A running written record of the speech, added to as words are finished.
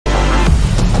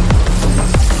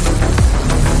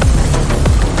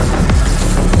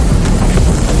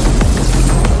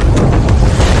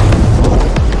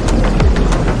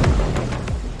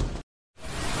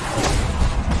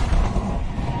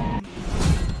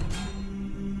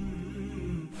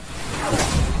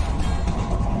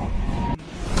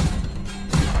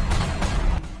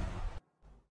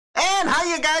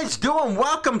guys doing?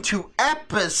 Welcome to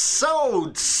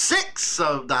episode 6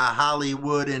 of the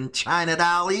Hollywood and China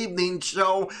Doll Evening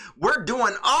Show. We're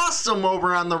doing awesome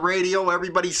over on the radio.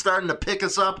 Everybody's starting to pick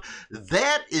us up.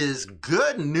 That is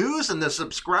good news, and the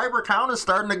subscriber count is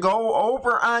starting to go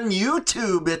over on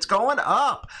YouTube. It's going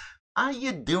up. How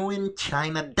you doing,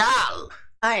 China Doll?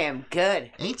 I am good.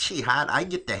 Ain't she hot? I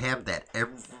get to have that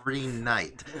every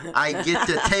night. I get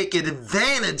to take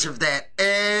advantage of that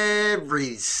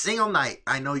every single night.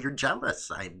 I know you're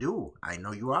jealous. I do. I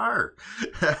know you are.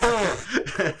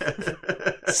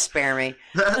 Spare me.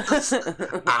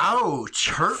 Ouch.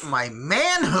 Hurt my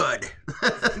manhood.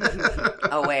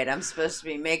 Oh, wait. I'm supposed to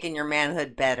be making your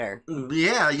manhood better.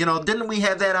 Yeah, didn't we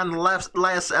have that on the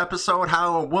last episode?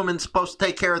 How a woman's supposed to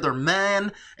take care of their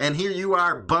man? And here you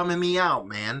are bumming me out,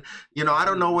 man. I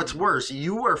don't know what's worse.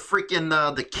 You were freaking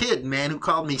the kid, man, who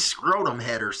called me Scrotum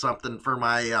Head or something for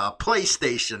my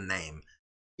PlayStation name.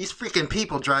 These freaking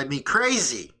people drive me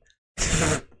crazy.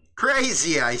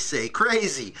 Crazy, I say.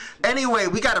 Crazy. Anyway,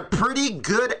 we got a pretty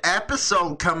good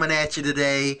episode coming at you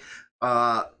today.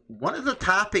 One of the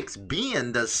topics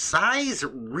being, does size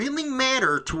really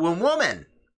matter to a woman?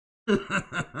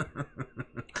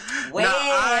 Well, now,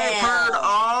 I've heard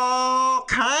all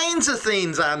kinds of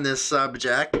things on this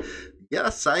subject.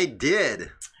 Yes, I did.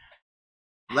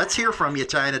 Let's hear from you,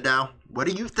 China Doll. What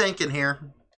are you thinking here?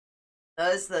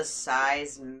 Does the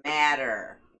size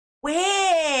matter?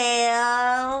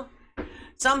 Well,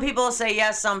 some people say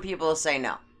yes, some people say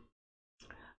no.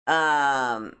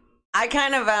 I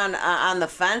kind of on the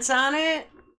fence on it,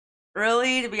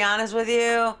 really, to be honest with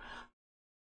you.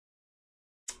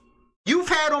 You've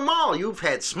had them all. You've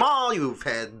had small, you've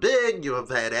had big, you've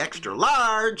had extra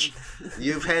large,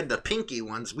 you've had the pinky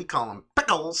ones. We call them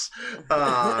pickles.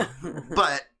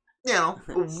 But,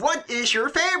 what is your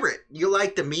favorite? You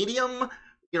like the medium?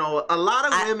 A lot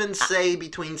of women say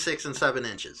between 6 and 7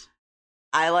 inches.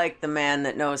 I like the man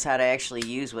that knows how to actually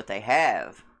use what they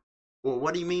have. Well,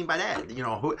 what do you mean by that?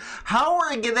 How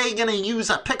are they going to use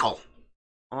a pickle?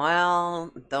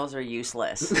 Well, those are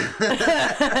useless.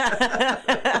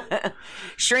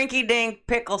 Shrinky dink,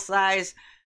 pickle size,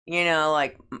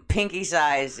 like pinky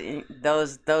size,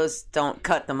 those don't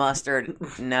cut the mustard.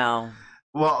 No.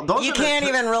 Well, you can't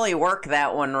even really work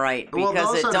that one right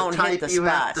because it don't hit the spot. You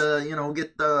have to,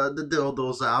 get the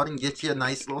dildos out and get you a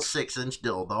nice little 6-inch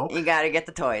dildo. You got to get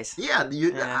the toys. Yeah,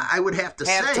 I would have to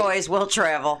say. Have toys, will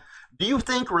travel. Do you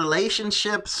think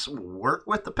relationships work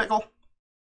with the pickle?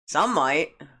 Some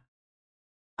might.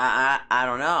 I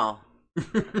don't know.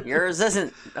 Yours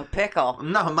isn't a pickle.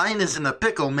 No, mine isn't a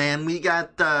pickle, man. We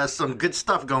got some good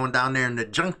stuff going down there in the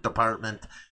junk department.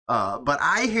 But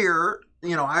I hear,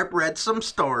 I've read some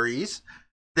stories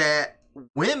that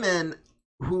women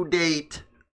who date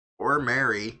or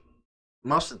marry,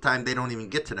 most of the time they don't even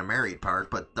get to the married part,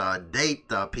 but date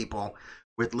people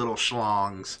with little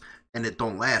schlongs, and it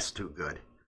don't last too good.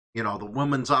 The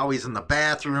woman's always in the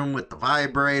bathroom with the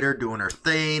vibrator doing her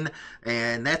thing,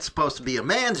 and that's supposed to be a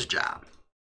man's job.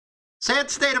 Sad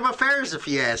state of affairs, if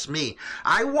you ask me.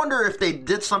 I wonder if they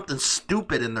did something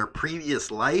stupid in their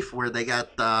previous life where they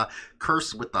got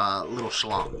cursed with a little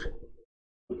schlong.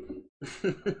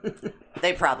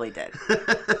 They probably did.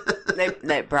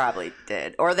 They probably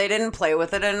did. Or they didn't play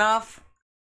with it enough.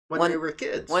 When they were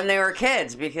kids. When they were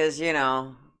kids, because,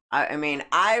 I mean,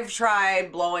 I've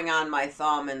tried blowing on my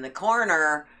thumb in the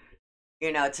corner,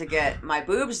 to get my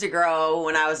boobs to grow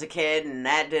when I was a kid, and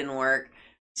that didn't work.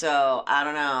 So, I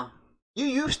don't know. You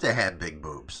used to have big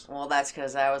boobs. Well, that's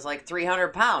because I was like 300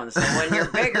 pounds. So when you're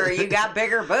bigger, you got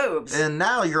bigger boobs. And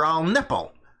now you're all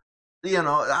nipple. It's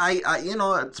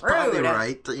probably Rude.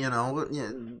 right.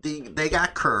 They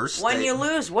got cursed. When you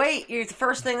lose weight, the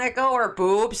first thing that go are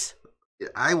boobs.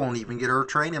 I won't even get her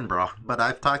training bra, but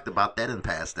I've talked about that in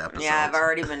past episodes. Yeah, I've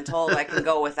already been told I can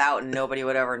go without and nobody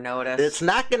would ever notice. It's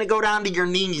not going to go down to your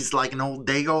knees like an old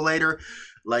Dago later.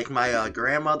 Like my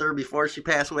grandmother before she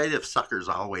passed away, the suckers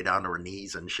all the way down to her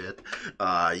knees and shit.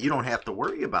 You don't have to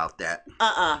worry about that.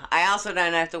 I also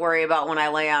don't have to worry about when I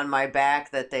lay on my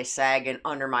back that they sag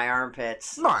under my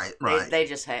armpits. Right. They're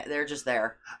just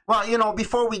there. Well,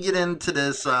 before we get into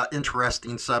this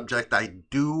interesting subject, I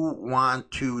do want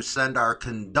to send our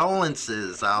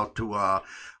condolences out to,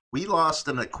 we lost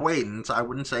an acquaintance. I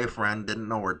wouldn't say a friend, didn't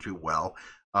know her too well.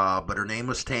 But her name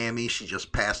was Tammy. She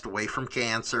just passed away from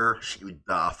cancer. She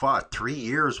fought 3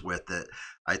 years with it.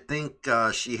 I think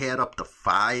she had up to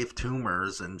 5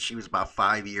 tumors, and she was about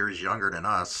 5 years younger than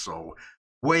us, so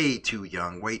way too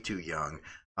young.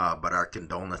 But our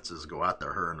condolences go out to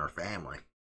her and her family.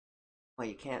 Well,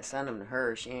 you can't send them to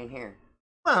her. She ain't here.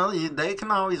 Well, they can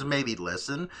always maybe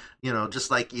listen, just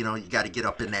like, you got to get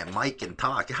up in that mic and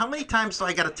talk. How many times do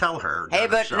I got to tell her? Hey, during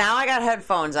the but show? now I got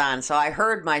headphones on, so I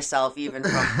heard myself even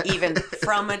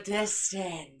from a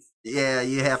distance. Yeah,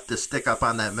 you have to stick up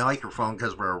on that microphone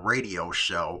because we're a radio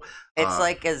show. It's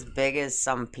like as big as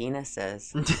some penises.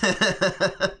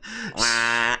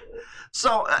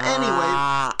 So,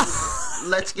 anyway,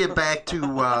 let's get back to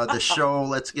the show.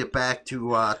 Let's get back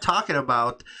to talking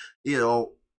about,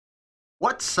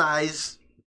 what size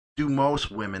do most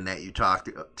women that you talk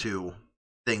to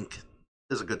think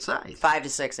is a good size? 5 to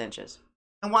 6 inches.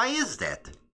 And why is that?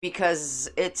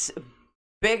 Because it's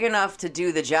big enough to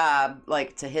do the job,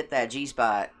 like to hit that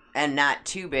G-spot, and not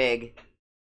too big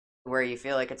where you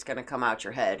feel like it's going to come out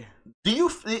your head.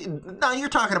 Now you're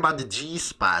talking about the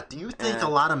G-spot. Do you think a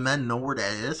lot of men know where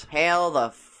that is? Hell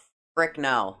the frick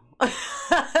no.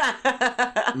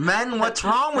 Men, what's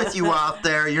wrong with you out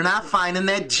there? You're not finding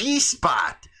that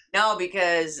G-spot. No,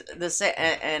 because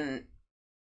and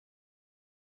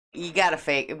you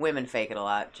gotta women fake it a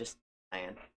lot, just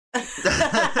saying.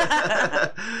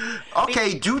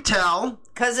 Okay, do tell.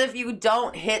 Because if you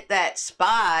don't hit that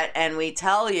spot and we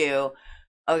tell you,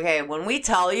 okay, when we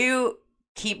tell you,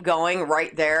 keep going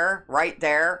right there,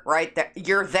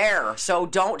 you're there, so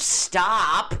don't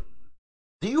stop.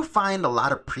 Do you find a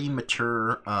lot of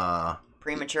premature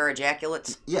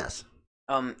ejaculates? Yes.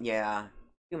 Yeah.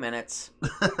 2 minutes.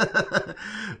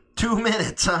 2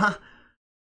 minutes, huh?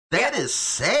 That is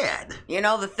sad.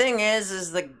 The thing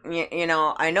is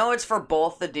I know it's for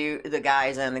both the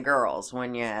guys and the girls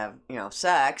when you have,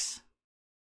 sex,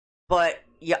 but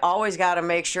you always got to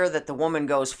make sure that the woman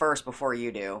goes first before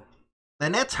you do.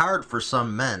 And that's hard for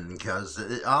some men because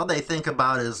all they think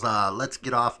about is, let's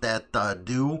get off that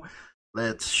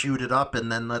let's shoot it up,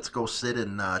 and then let's go sit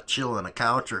and chill on a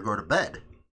couch or go to bed.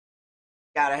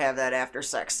 Gotta have that after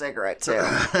sex cigarette too.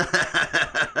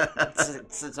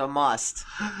 It's a must.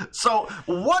 So,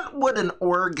 what would an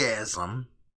orgasm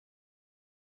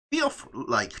feel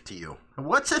like to you?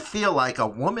 What's it feel like, a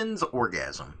woman's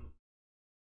orgasm?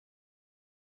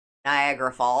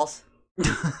 Niagara Falls.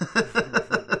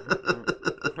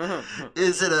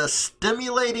 Is it a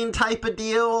stimulating type of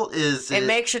deal? It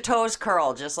makes your toes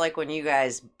curl, just like when you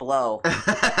guys blow.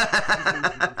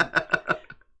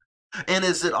 And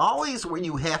is it always where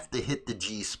you have to hit the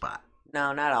G-spot?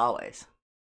 No, not always.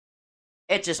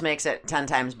 It just makes it 10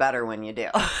 times better when you do.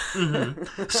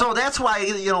 Mm-hmm. So that's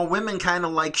why, women kind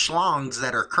of like schlongs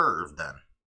that are curved then.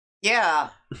 Yeah.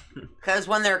 Because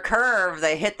when they're curved,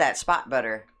 they hit that spot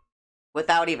better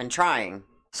without even trying.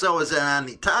 So is it on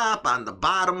the top, on the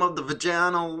bottom of the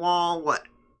vaginal wall, what?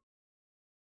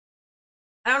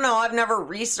 I don't know. I've never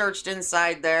researched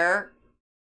inside there.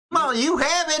 Well, you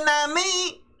have it, not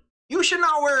me. You should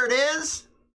know where it is.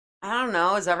 I don't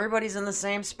know. Is everybody's in the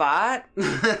same spot?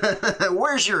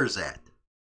 Where's yours at?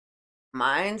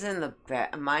 Mine's in the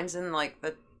back. Mine's in like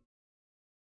the...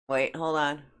 Wait, hold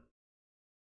on.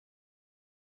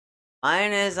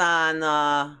 Mine is on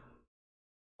the...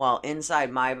 Well,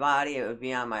 inside my body, it would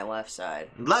be on my left side.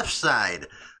 Left side.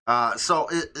 So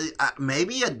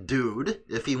maybe a dude,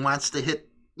 if he wants to hit,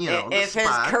 if his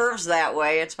curves that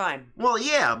way, it's fine. Well,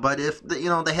 yeah, but if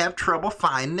they have trouble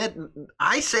finding it,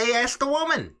 I say ask the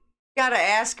woman. You gotta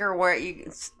ask her where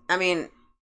you. I mean,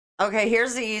 okay.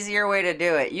 Here's the easier way to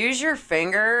do it. Use your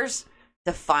fingers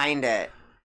to find it,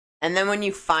 and then when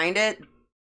you find it,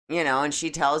 and she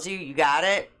tells you you got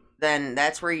it, then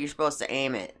that's where you're supposed to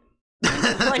aim it.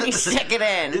 When you stick it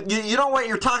in. You know what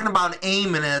you're talking about,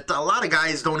 aiming it. A lot of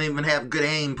guys don't even have good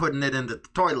aim putting it into the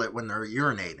toilet when they're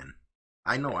urinating.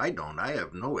 I know I don't. I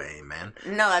have no aim, man.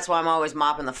 No, that's why I'm always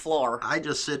mopping the floor. I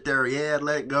just sit there,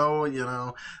 let go,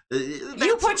 You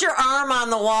put your arm on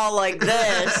the wall like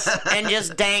this and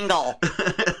just dangle.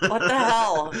 What the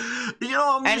hell?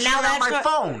 I'm just on my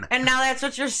phone. And now that's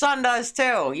what your son does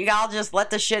too. You all just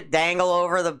let the shit dangle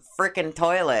over the freaking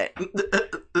toilet.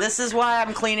 This is why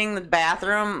I'm cleaning the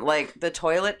bathroom, like the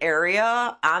toilet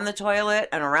area, on the toilet,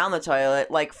 and around the toilet,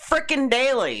 like freaking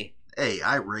daily. Hey,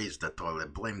 I raised the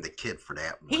toilet. Blame the kid for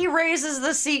that one. He raises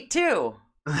the seat too.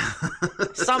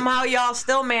 Somehow y'all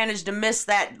still managed to miss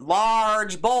that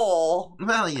large bowl.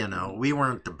 Well, we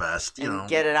weren't the best, and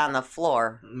get it on the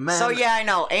floor. Man, so yeah, I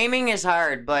know. Aiming is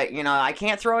hard, but, I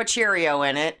can't throw a Cheerio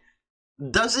in it.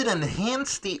 Does it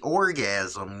enhance the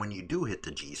orgasm when you do hit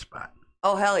the G-spot?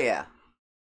 Oh, hell yeah.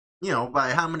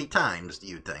 By how many times do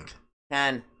you think?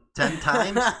 10. 10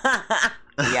 times?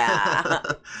 Yeah.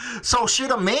 So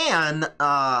should a man,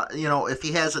 if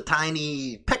he has a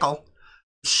tiny pickle,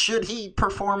 should he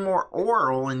perform more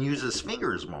oral and use his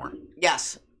fingers more?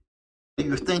 Yes. Do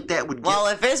you think that would get... Well,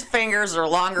 if his fingers are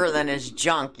longer than his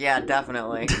junk, yeah,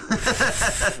 definitely.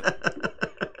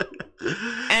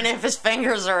 And if his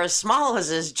fingers are as small as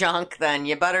his junk, then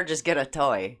you better just get a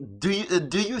toy. Do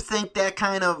you think that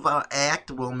kind of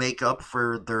act will make up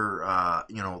for their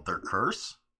their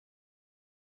curse?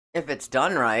 If it's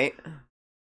done right.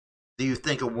 Do you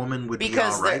think a woman would be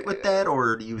all right with that,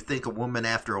 or do you think a woman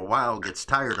after a while gets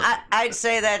tired of it? I'd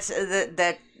say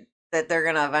that they're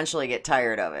gonna eventually get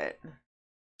tired of it.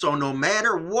 So no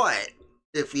matter what,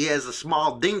 if he has a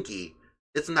small dinky,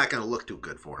 it's not gonna look too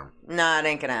good for him. Nah, it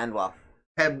ain't gonna end well.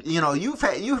 You've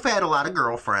had a lot of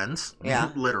girlfriends, yeah,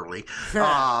 literally.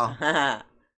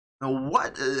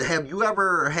 What have you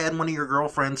ever had one of your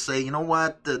girlfriends say? You know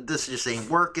what? This just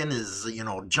ain't working.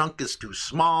 Junk is too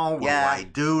small. What do I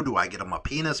do? Do I get him a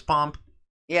penis pump?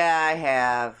 Yeah, I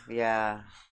have. Yeah,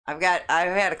 I've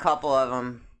had a couple of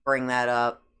them bring that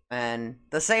up, and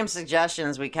the same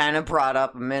suggestions we kind of brought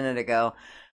up a minute ago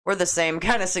were the same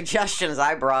kind of suggestions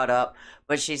I brought up.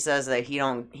 But she says that he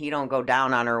don't go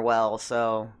down on her well,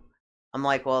 so I'm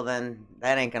like, well, then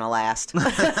that ain't gonna last.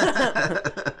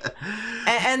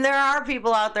 and there are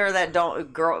people out there that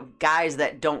guys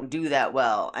that don't do that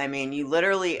well. I mean, you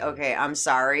literally, okay, I'm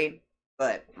sorry,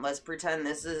 but let's pretend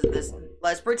this is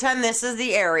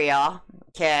the area,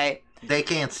 okay? They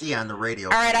can't see on the radio.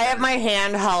 All right, I have my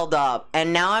hand held up,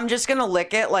 and now I'm just gonna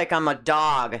lick it like I'm a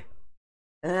dog.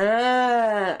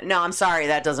 No, I'm sorry,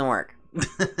 that doesn't work.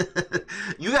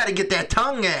 You got to get that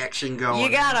tongue action going. You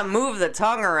got to move the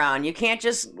tongue around. You can't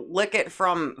just lick it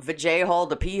from vajay hole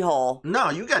to pee hole. No,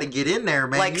 you got to get in there,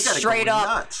 man. Like you gotta straight go up,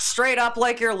 nuts. straight up,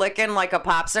 like you're licking like a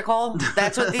popsicle.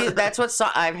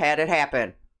 I've had it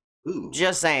happen. Ooh.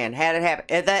 Just saying, had it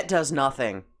happen. That does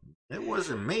nothing. It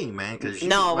wasn't me, man. Because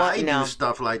do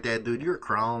stuff like that, dude. You're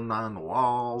crawling on the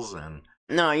walls and.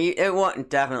 No, it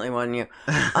definitely wasn't you.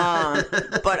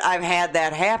 But I've had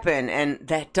that happen, and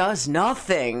that does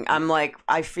nothing. I'm like,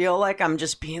 I feel like I'm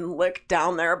just being licked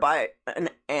down there by an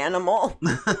animal.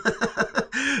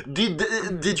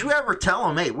 Did you ever tell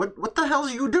him, hey, what the hell are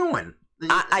you doing?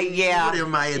 Yeah. What,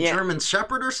 am I a German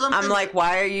Shepherd or something? I'm like,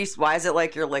 why is it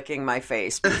like you're licking my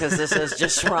face? Because this is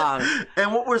just wrong.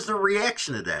 And what was the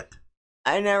reaction to that?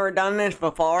 I never done this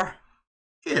before.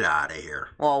 Get out of here.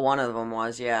 Well, one of them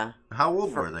was, yeah. How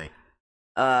old were they?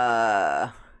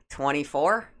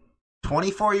 24.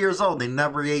 24 years old. They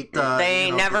never ate. They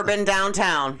ain't never been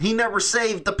downtown. He never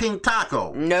saved the pink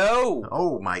taco. No.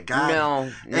 Oh my God.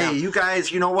 No. Hey, you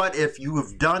guys, you know what? If you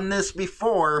have done this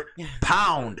before,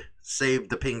 pound save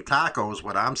the pink taco is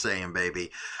what I'm saying, baby.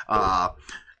 I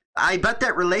bet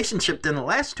that relationship didn't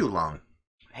last too long.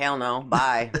 Hell no.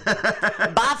 Bye.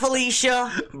 Bye,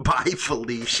 Felicia. Bye,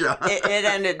 Felicia. It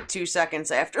ended 2 seconds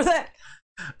after that.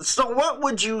 So what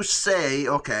would you say,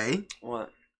 okay? What?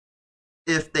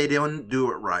 If they don't do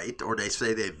it right, or they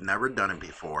say they've never done it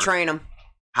before. Train them.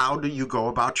 How do you go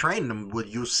about training them? Would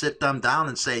you sit them down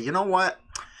and say, you know what?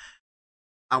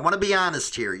 I want to be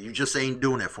honest here. You just ain't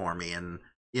doing it for me. And,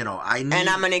 I need... And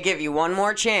I'm going to give you one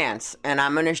more chance. And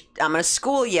I'm going to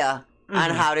school you. On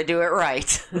how to do it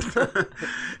right.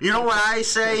 You know what I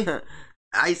say?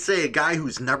 I say a guy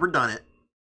who's never done it,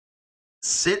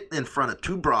 sit in front of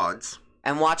two broads.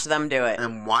 And watch them do it.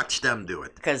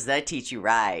 Because they teach you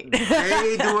right.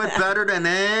 They do it better than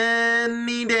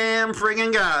any damn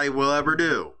friggin' guy will ever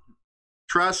do.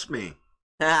 Trust me.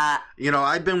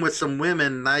 I've been with some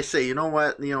women, and I say, you know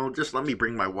what? Just let me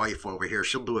bring my wife over here.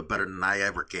 She'll do it better than I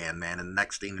ever can, man. And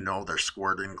next thing you know, they're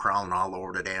squirting, crawling all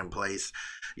over the damn place.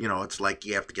 It's like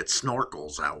you have to get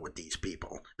snorkels out with these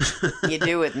people. You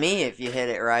do with me if you hit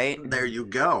it right. There you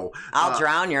go. I'll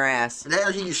drown your ass.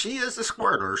 She is a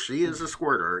squirter.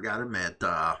 I gotta admit.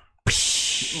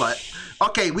 But,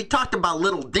 okay, we talked about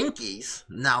little dinkies.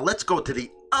 Now, let's go to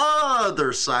the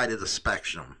other side of the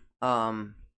spectrum.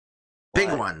 Big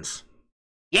ones.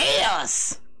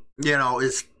 Yes!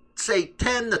 Is, say,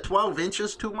 10 to 12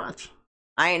 inches too much?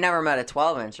 I ain't never met a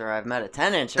 12-incher. I've met a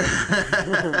 10-incher.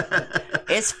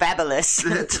 It's fabulous.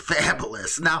 It's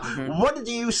fabulous. Now, what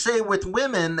do you say with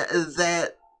women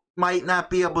that might not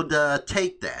be able to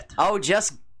take that? Oh,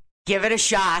 just give it a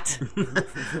shot.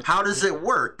 How does it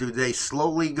work? Do they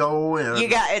slowly go?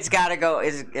 It's gotta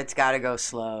go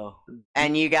slow,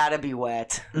 and you gotta be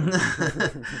wet.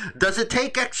 Does it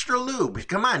take extra lube?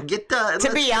 Come on, get the.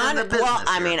 To be honest,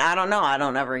 I mean, I don't know. I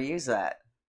don't ever use that.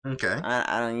 Okay.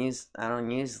 I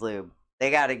don't use lube. They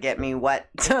gotta get me wet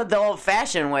the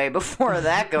old-fashioned way before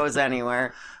that goes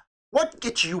anywhere. What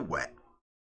gets you wet?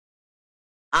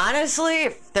 Honestly,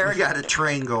 if they're... You got a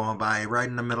train going by right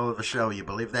in the middle of a show. You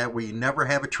believe that? We never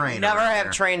have a train. Never have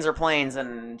there. trains or planes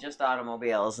and just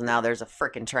automobiles. And now there's a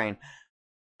freaking train.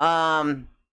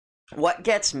 What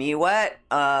gets me wet?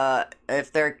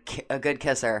 If they're a good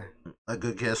kisser. A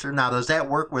good kisser. Now, does that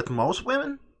work with most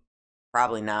women?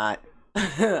 Probably not.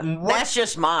 That's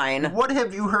just mine. What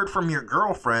have you heard from your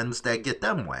girlfriends that get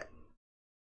them wet?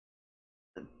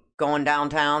 Going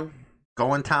downtown.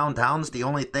 Going downtown's the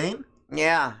only thing?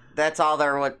 Yeah, that's all they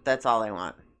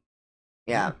want.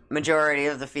 Yeah, majority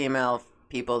of the female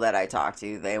people that I talk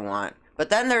to, they want. But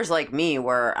then there's like me,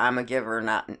 where I'm a giver,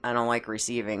 I don't like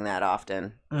receiving that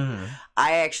often. Mm-hmm.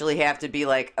 I actually have to be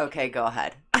like, okay, go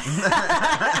ahead.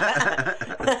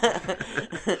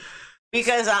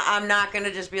 Because I'm not going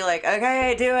to just be like,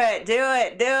 okay, do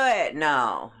it.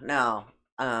 No.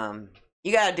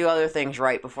 You got to do other things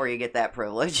right before you get that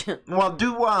privilege. Well,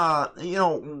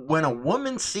 when a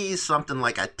woman sees something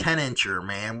like a 10-incher,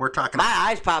 man, we're talking... My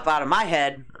eyes pop out of my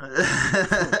head.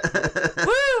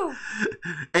 Woo!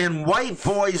 And white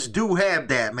boys do have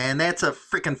that, man. That's a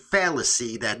freaking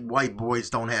fallacy that white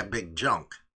boys don't have big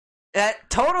junk. That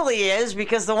totally is,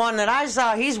 because the one that I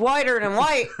saw, he's whiter than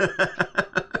white.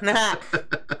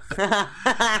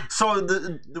 So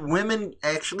the women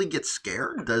actually get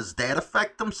scared? Does that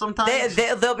affect them sometimes?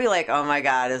 They'll be like, oh my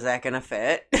God, is that going to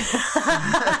fit?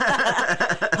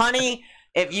 Honey,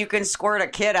 if you can squirt a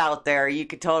kid out there, you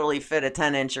could totally fit a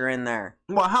 10-incher in there.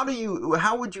 Well,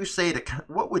 what would you say to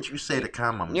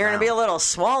calm them You're going down? to be a little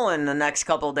swollen the next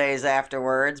couple days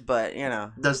afterwards, but,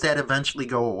 Does that eventually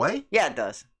go away? Yeah, it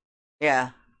does. Yeah.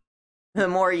 The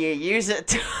more you use it,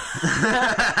 the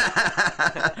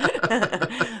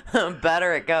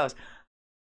better it goes.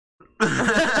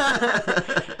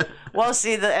 Well,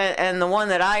 see, the one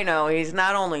that I know, he's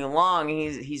not only long,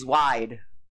 he's wide.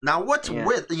 Now, what's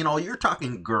width? You're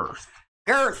talking girth.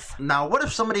 Girth. Now, what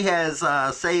if somebody has,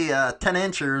 10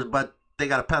 inches, but they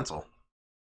got a pencil?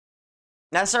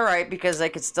 That's all right, because they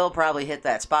could still probably hit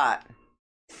that spot.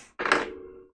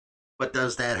 But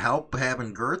does that help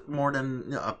having girth more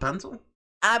than a pencil?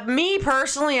 Me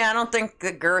personally, I don't think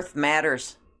the girth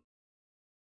matters.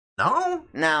 No?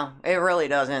 No, it really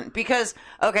doesn't. Because,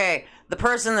 okay, the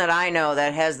person that I know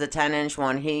that has the 10-inch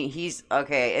one, he's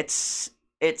okay, it's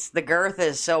the girth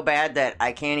is so bad that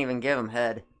I can't even give him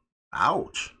head.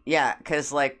 Ouch. Yeah,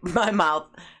 because, like, my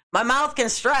mouth can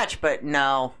stretch, but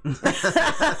no. And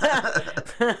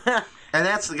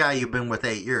that's the guy you've been with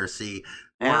 8 years, see.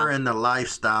 Yeah. We're in the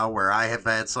lifestyle where I have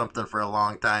had something for a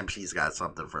long time. She's got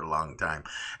something for a long time.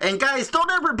 And guys,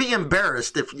 don't ever be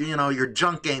embarrassed if, your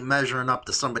junk ain't measuring up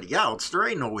to somebody else. There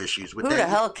ain't no issues with that. Who the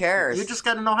hell cares? You just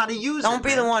got to know how to use it. Don't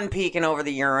be the one peeking over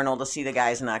the urinal to see the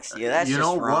guys next to you. That's just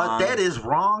wrong. You know what? That is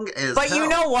wrong as But hell. you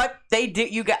know what? They do.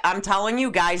 I'm telling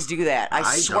you, guys do that. I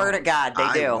swear to God, they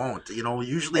do. I won't.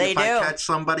 Usually if I catch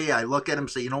somebody, I look at them and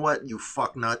say, you know what, you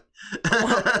fuck nut.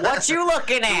 What you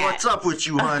looking at? What's up with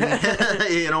you, honey?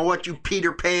 You know what, you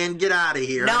Peter Pan, get out of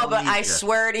here. No, but I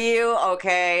swear to you,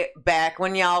 okay, back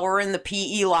when y'all were in the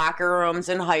PE locker rooms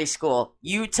in high school,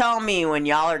 you tell me when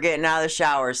y'all are getting out of the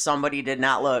shower, somebody did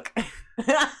not look.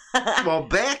 Well,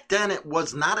 back then it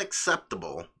was not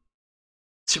acceptable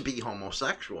to be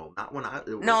homosexual. Not when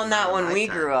not when we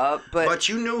grew up, but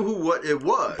you knew what it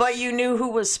was. But you knew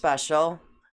who was special.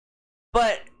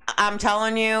 But I'm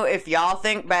telling you, if y'all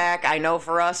think back, I know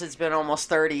for us it's been almost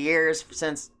 30 years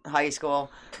since high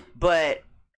school, but,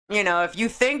 if you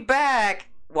think back,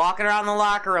 walking around the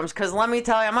locker rooms, because I'm going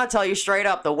to tell you straight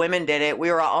up, the women did it.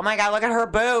 We were all, oh my God, look at her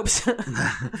boobs.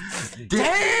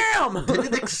 Damn! Did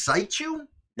it excite you?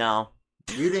 No.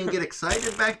 You didn't get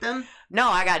excited back then? No,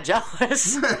 I got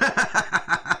jealous.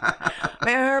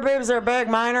 Man, her boobs are big,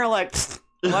 mine are like...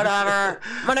 Whatever.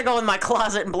 I'm gonna go in my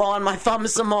closet and blow on my thumb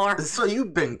some more. So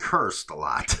you've been cursed a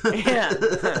lot. Yeah.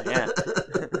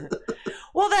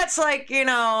 Well, that's like,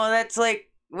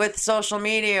 with social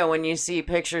media when you see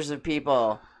pictures of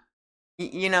people.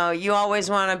 You always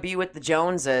want to be with the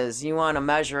Joneses. You want to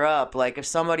measure up. Like, if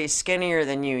somebody's skinnier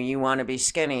than you, you want to be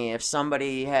skinny. If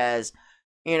somebody has,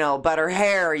 better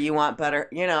hair, you want better.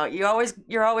 You're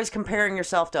always comparing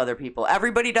yourself to other people.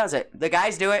 Everybody does it. The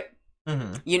guys do it.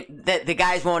 Mm-hmm. The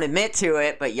guys won't admit to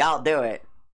it, but y'all do it.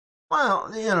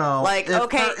 Well,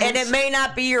 and it may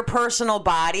not be your personal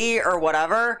body or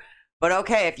whatever, but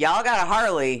okay, if y'all got a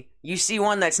Harley, you see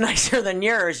one that's nicer than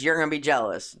yours, you're gonna be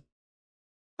jealous.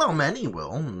 Well, many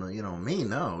will. Me,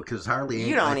 no, because Harley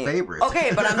ain't my favorite.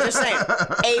 Okay, but I'm just saying,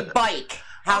 a bike.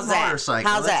 How's that?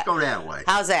 Motorcycle. Let's go that way.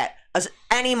 How's that?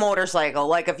 Any motorcycle.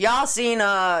 Like, if y'all seen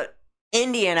a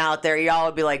Indian out there, y'all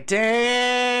would be like,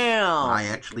 damn. Damn. I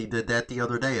actually did that the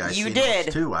other day. You seen did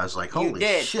those too. I was like, holy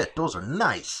shit, those are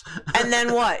nice. And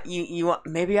then what? You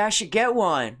maybe I should get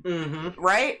one. Mm-hmm.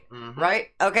 Right? Mm-hmm. Right?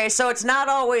 Okay, so it's not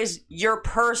always your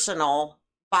personal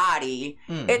body.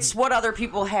 Mm-hmm. It's what other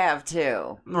people have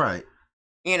too. Right.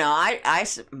 You know,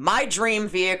 my dream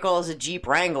vehicle is a Jeep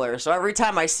Wrangler. So every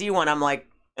time I see one, I'm like,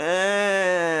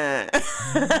 I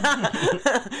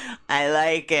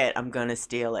like it. I'm gonna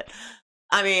steal it.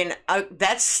 I mean,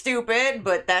 that's stupid,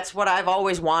 but that's what I've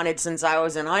always wanted since I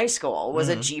was in high school, was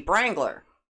a Jeep Wrangler.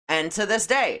 And to this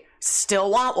day,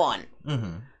 still want one.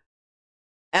 Mm-hmm.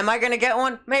 Am I going to get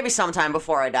one? Maybe sometime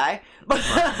before I die.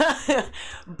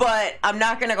 But I'm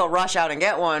not going to go rush out and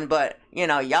get one. But, you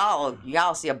know,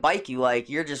 y'all see a bike you like,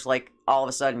 you're just like, all of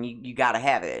a sudden, you got to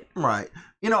have it. Right.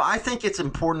 You know, I think it's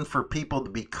important for people to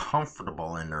be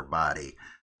comfortable in their body.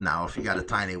 Now, if you got a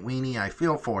tiny weenie, I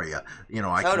feel for you. You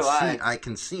know, I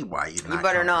can see why you're not. You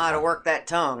better know how to work that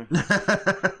tongue.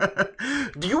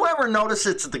 Do you ever notice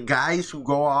it's the guys who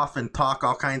go off and talk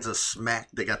all kinds of smack?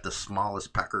 They got the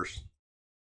smallest peckers.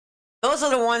 Those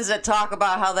are the ones that talk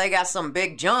about how they got some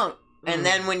big junk, and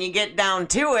then when you get down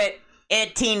to it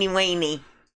teeny weeny.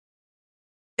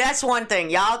 That's one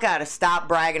thing. Y'all gotta stop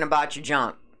bragging about your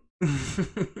junk.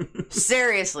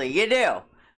 Seriously, you do.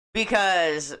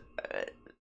 Because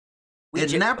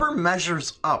it never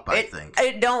measures up, I think.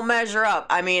 It don't measure up.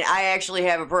 I mean, I actually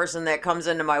have a person that comes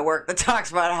into my work that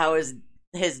talks about how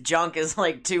his junk is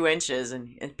like 2 inches,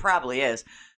 and it probably is.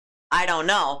 I don't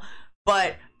know.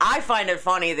 But I find it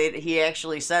funny that he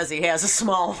actually says he has a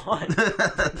small one.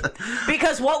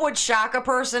 Because what would shock a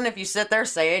person if you sit there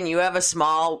saying you have a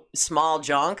small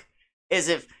junk is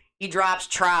if he drops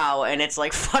trow and it's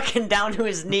like fucking down to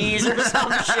his knees or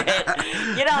some shit.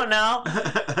 You don't know.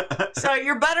 So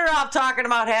you're better off talking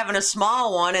about having a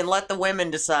small one and let the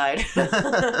women decide.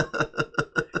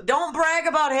 Don't brag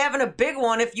about having a big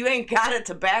one if you ain't got it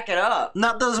to back it up.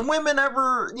 Now, does women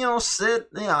ever, sit?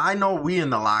 I know we in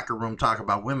the locker room talk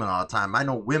about women all the time. I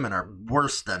know women are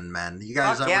worse than men. You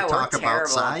guys ever talk about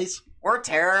size? We're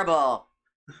terrible.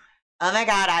 Oh my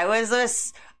God, I was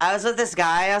with this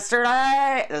guy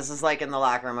yesterday. This is like in the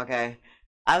locker room, okay?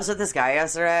 I was with this guy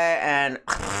yesterday, and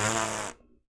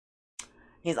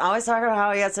he's always talking about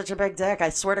how he had such a big dick. I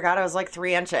swear to God, it was like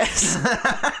 3 inches.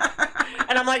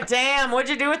 And I'm like, damn, what'd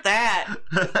you do with that?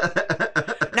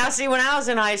 Now, see, when I was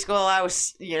in high school, I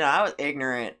was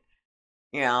ignorant.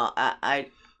 I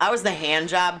was the hand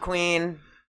job queen.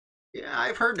 Yeah,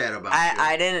 I've heard that about you.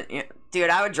 I didn't... Dude,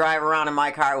 I would drive around in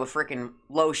my car with freaking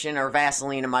lotion or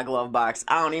Vaseline in my glove box.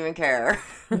 I don't even care.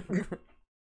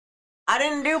 I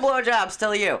didn't do blowjobs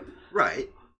till you. Right.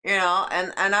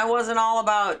 And I wasn't all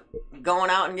about going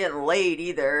out and getting laid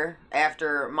either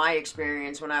after my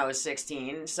experience when I was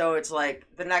 16. So it's like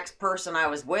the next person I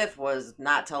was with was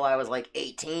not till I was like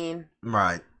 18.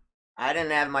 Right. I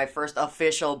didn't have my first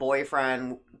official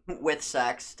boyfriend with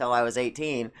sex till I was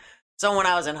 18. So when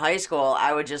I was in high school,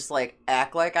 I would just like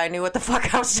act like I knew what the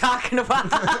fuck I was talking about.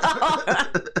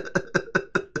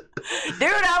 Dude,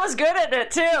 I was good at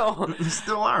it too. You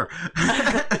still are.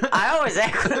 I always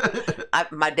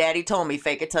act. My daddy told me,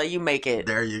 fake it till you make it.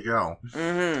 There you go.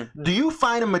 Mm-hmm. Do you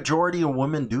find a majority of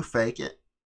women do fake it?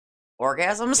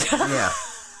 Orgasms?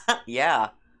 Yeah. Yeah.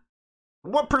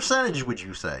 What percentage would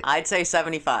you say? I'd say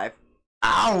 75.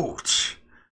 Ouch.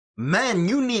 Men,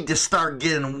 you need to start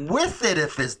getting with it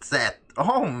if it's that.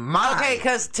 Oh my. Okay,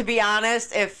 because to be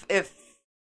honest, if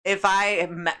I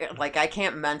I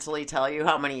can't mentally tell you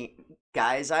how many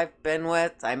guys I've been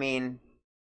with. I mean,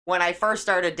 when I first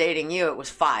started dating you, it was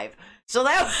 5. So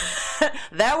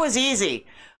that was easy.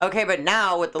 Okay, but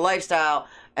now with the lifestyle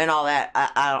and all that,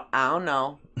 I don't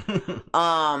know.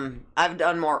 I've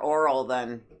done more oral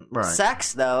than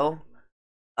sex though.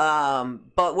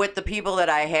 But with the people that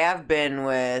I have been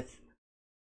with,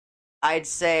 I'd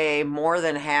say more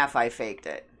than half I faked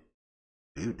it.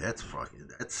 Dude, that's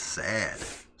sad.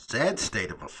 Sad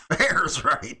state of affairs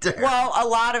right there. Well, a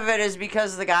lot of it is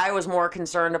because the guy was more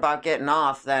concerned about getting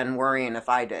off than worrying if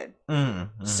I did.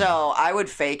 Mm-hmm. So I would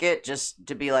fake it just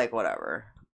to be like, whatever.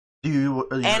 Do your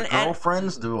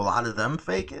girlfriends, do a lot of them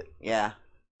fake it? Yeah.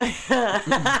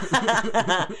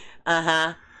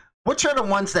 Uh-huh. Which are the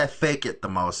ones that fake it the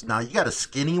most? Now, you got a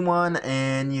skinny one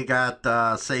and you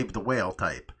got Save the Whale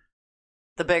type.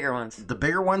 The bigger ones. The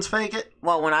bigger ones fake it?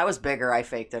 Well, when I was bigger, I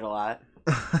faked it a lot.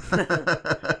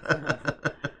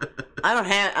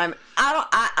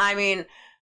 I mean,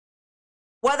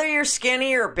 whether you're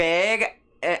skinny or big,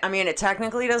 I mean, it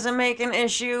technically doesn't make an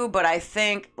issue, but I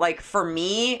think, like, for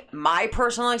me, my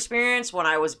personal experience when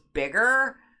I was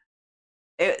bigger,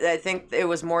 I think it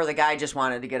was more the guy just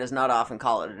wanted to get his nut off and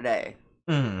call it a day.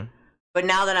 Mm-hmm. But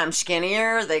now that I'm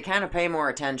skinnier, they kind of pay more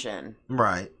attention.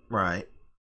 Right.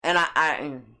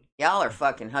 And y'all are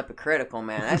fucking hypocritical,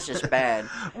 man. That's just bad.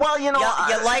 Well, you know,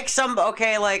 you like some,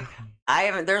 okay, like,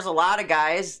 there's a lot of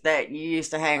guys that you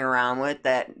used to hang around with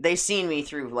that they seen me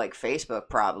through, like, Facebook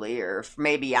probably, or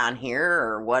maybe on here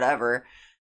or whatever,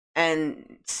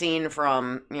 and seen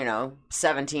from,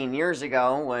 17 years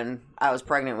ago when I was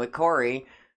pregnant with Corey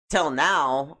till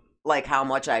now, like, how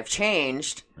much I've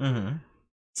changed. Mm-hmm.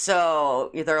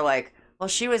 So they're like, well,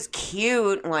 she was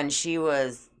cute when she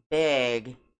was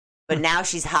big, but now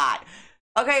she's hot.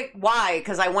 Okay, why?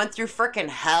 Because I went through frickin'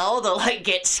 hell to, like,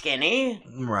 get skinny?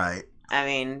 Right. I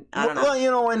mean, I don't know.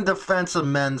 Well, in defense of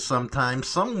men sometimes,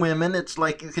 some women, it's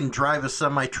like you can drive a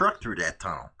semi-truck through that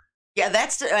tunnel. Yeah,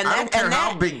 I don't care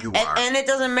how big you are. And it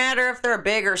doesn't matter if they're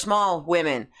big or small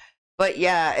women. But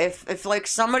yeah, if like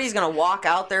somebody's going to walk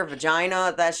out their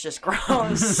vagina, that's just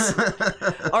gross.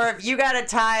 Or if you got to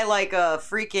tie like a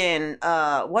freaking,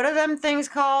 what are them things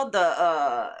called?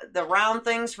 The round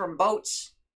things from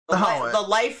boats. The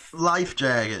life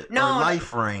jacket, no, or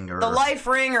life ring, or the life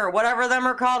ring, or whatever them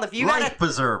are called. If you life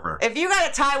preserver. If you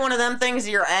gotta tie one of them things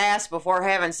to your ass before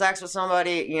having sex with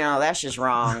somebody, that's just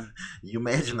wrong. You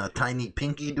imagine a tiny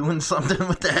pinky doing something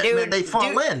with that, and then they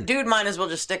fall in. Dude might as well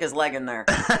just stick his leg in there.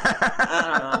 I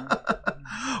don't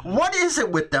know. What is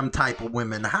it with them type of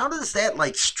women? How does that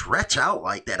like stretch out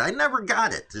like that? I never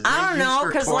got it. I don't know,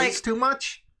 because like too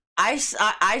much. I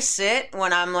sit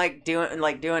when I'm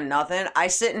doing nothing. I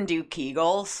sit and do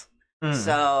Kegels.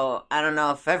 So I don't know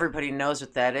if everybody knows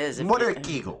what that is. What are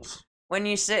Kegels? When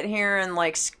you sit here and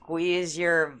like squeeze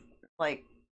your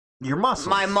muscles.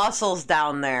 My muscles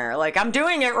down there. Like I'm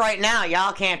doing it right now.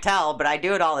 Y'all can't tell, but I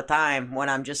do it all the time when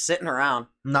I'm just sitting around.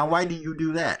 Now, why do you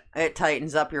do that? It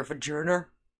tightens up your vagina.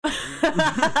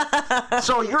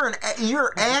 So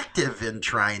you're active in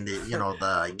trying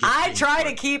to I try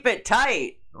to keep it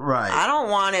tight. Right. I don't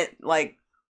want it like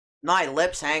my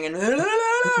lips hanging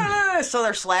so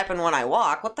they're slapping when I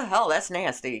walk. What the hell? That's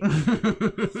nasty.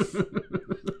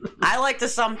 I like to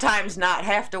sometimes not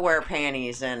have to wear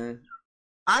panties, and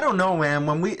I don't know, man.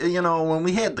 When we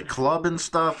had the club and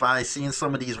stuff, I seen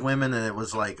some of these women, and it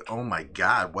was like, oh my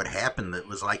god, what happened? It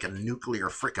was like a nuclear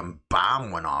freaking bomb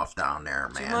went off down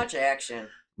there, man. Too much action.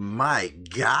 My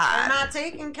god. They're not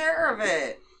taking care of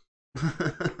it.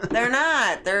 They're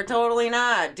not. They're totally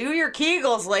not. Do your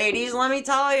Kegels, ladies. Let me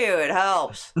tell you, it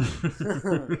helps.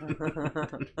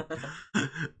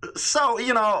 So,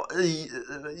 you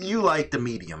like the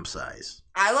medium size.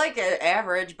 I like it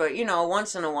average, but,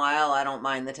 once in a while, I don't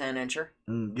mind the 10-incher.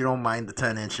 You don't mind the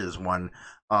 10 inches one.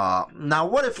 Now,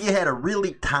 what if you had a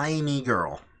really tiny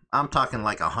girl? I'm talking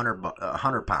like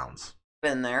 100 pounds.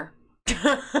 Been there.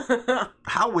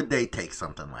 How would they take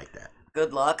something like that?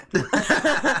 Good luck.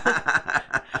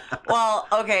 Well,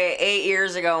 okay, 8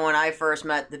 years ago when I first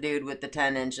met the dude with the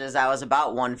 10 inches, I was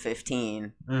about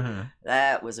 115. Mm-hmm.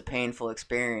 That was a painful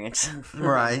experience.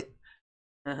 Right.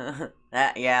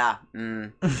 Yeah.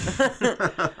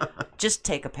 Just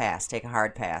take a pass. Take a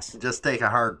hard pass. Just take a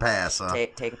hard pass, huh?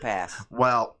 Take a pass.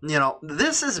 Well,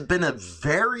 this has been a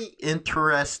very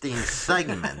interesting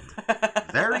segment.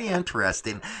 Very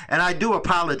interesting. And I do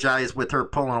apologize with her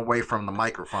pulling away from the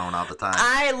microphone all the time.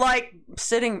 I like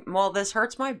sitting... Well, this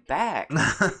hurts my back.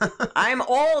 I'm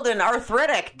old and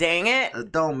arthritic, dang it.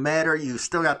 It don't matter. You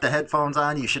still got the headphones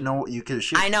on. You should know what you can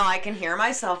shoot. I know. I can hear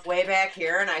myself way back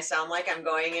here, and I sound like I'm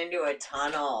going into a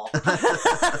tunnel.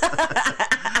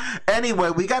 Anyway,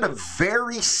 we got a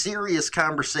very serious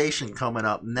conversation coming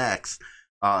up next,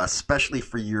 especially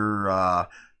for your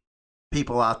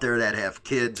people out there that have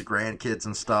kids, grandkids,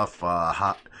 and stuff.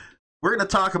 We're going to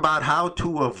talk about how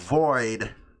to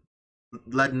avoid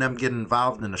letting them get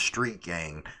involved in a street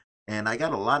gang. And I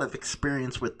got a lot of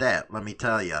experience with that, let me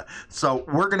tell you. So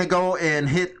we're going to go and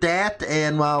hit that,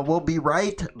 and we'll be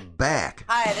right back.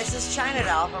 Hi, this is China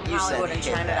Doll from Hollywood and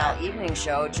China Doll Evening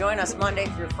Show. Join us Monday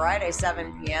through Friday,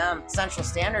 7 p.m. Central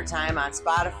Standard Time on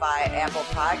Spotify, Apple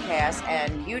Podcasts,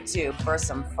 and YouTube for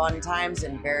some fun times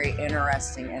and very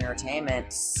interesting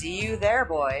entertainment. See you there,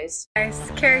 boys. Guys,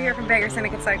 Carrie here from Bagger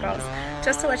Syndicate Cycles.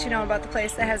 Just to let you know about the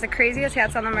place that has the craziest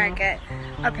hats on the market.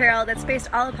 Apparel that's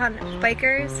based all upon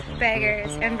bikers,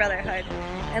 baggers, and brotherhood.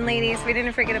 And ladies, we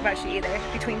didn't forget about you either.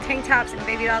 Between tank tops and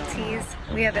baby doll tees,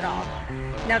 we have it all.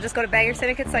 Now just go to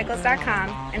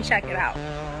baggersyndicatecycles.com and check it out.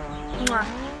 Mwah.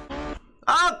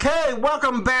 Okay,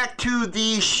 welcome back to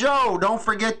the show. Don't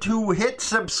forget to hit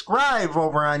subscribe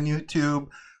over on YouTube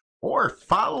or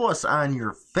follow us on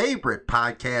your favorite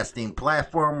podcasting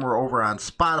platform. We're over on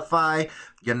Spotify,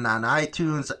 getting on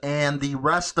iTunes, and the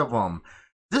rest of them.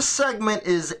 This segment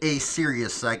is a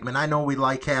serious segment. I know we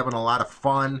like having a lot of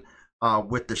fun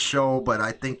with the show, but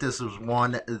I think this is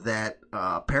one that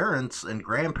parents and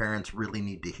grandparents really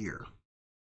need to hear.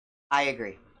 I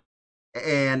agree.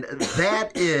 And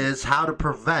that is how to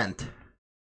prevent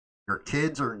your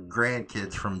kids or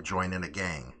grandkids from joining a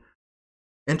gang.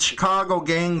 In Chicago,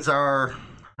 gangs are,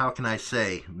 how can I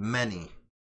say, many.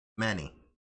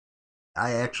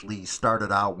 I actually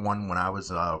started out one when I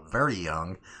was very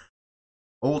young.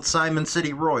 Old Simon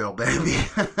City Royal, baby.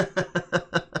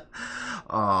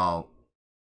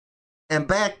 And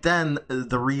back then,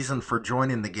 the reason for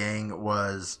joining the gang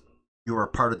was you were a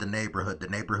part of the neighborhood. The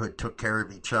neighborhood took care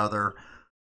of each other.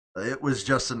 It was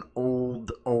just an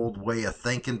old way of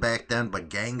thinking back then, but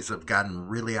gangs have gotten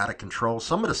really out of control.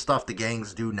 Some of the stuff the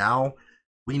gangs do now,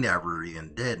 we never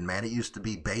even did, man. It used to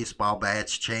be baseball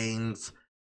bats, chains,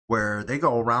 where they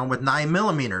go around with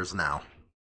 9mm now,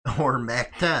 or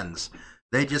Mac 10s.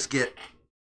 They just get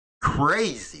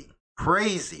crazy.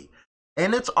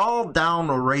 And it's all down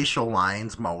the racial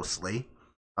lines mostly.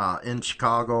 In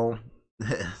Chicago,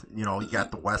 you know, you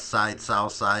got the west side,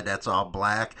 south side, that's all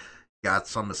black. You got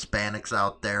some Hispanics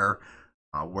out there.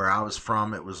 Where I was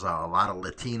from, it was a lot of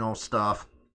Latino stuff.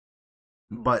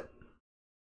 But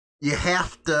you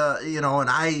have to, you know, and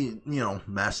I,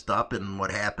 messed up, and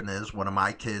what happened is one of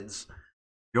my kids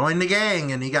joined the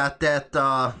gang, and he got that,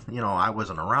 I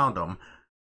wasn't around him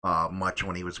much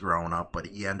when he was growing up, but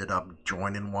he ended up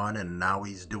joining one, and now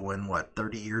he's doing,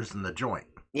 30 years in the joint?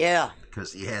 Yeah.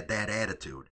 Because he had that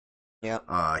attitude. Yep.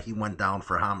 He went down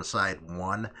for homicide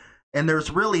 1, and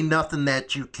there's really nothing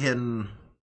that you can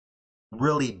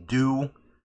really do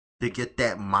to get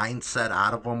that mindset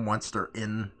out of them once they're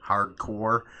in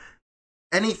hardcore.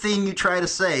 Anything you try to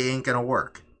say ain't going to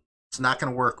work. It's not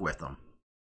going to work with them.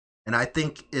 And I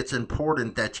think it's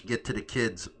important that you get to the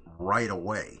kids right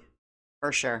away.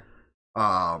 For sure.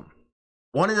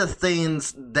 One of the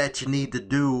things that you need to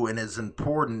do, and is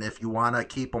important if you want to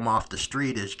keep them off the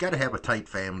street, is you got to have a tight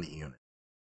family unit.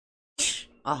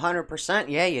 100%.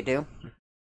 Yeah, you do.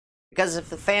 Because if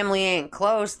the family ain't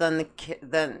close, then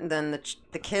the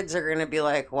kids are going to be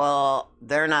like, well,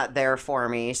 they're not there for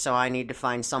me, so I need to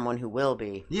find someone who will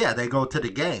be. Yeah, they go to the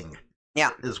gang.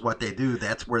 Yeah. Is what they do.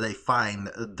 That's where they find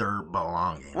their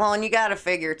belonging. Well, and you got to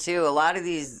figure, too, a lot of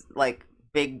these,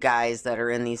 big guys that are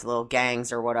in these little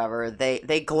gangs or whatever, they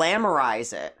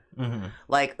glamorize it. Mm-hmm.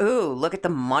 Like, ooh, look at the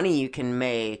money you can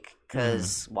make.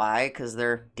 Because, why? Because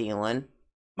they're dealing.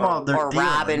 Well, they're dealing,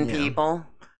 robbing people.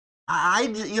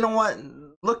 You know what?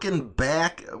 Looking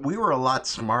back, we were a lot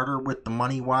smarter with the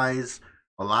money-wise.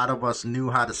 A lot of us knew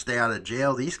how to stay out of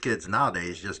jail. These kids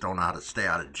nowadays just don't know how to stay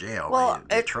out of jail. Well,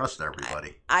 they trust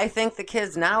everybody. I think the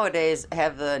kids nowadays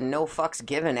have the no fucks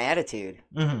given attitude.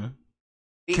 Mm-hmm.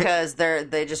 Because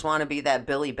they just want to be that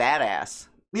Billy badass.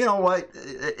 You know what?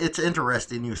 It's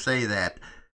interesting you say that.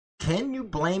 Can you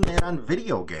blame that on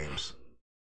video games?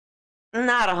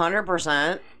 Not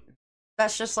 100%.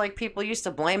 That's just like people used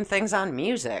to blame things on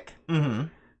music. Mm-hmm.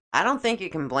 I don't think you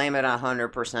can blame it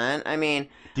 100%. I mean,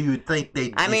 do you think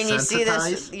they? I mean, you see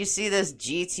this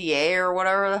GTA or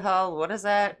whatever the hell. What is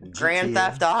that? GTA. Grand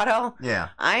Theft Auto. Yeah.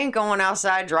 I ain't going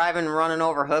outside driving, running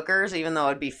over hookers, even though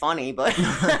it'd be funny, but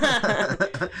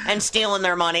and stealing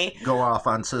their money. Go off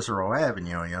on Cicero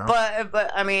Avenue, you know. But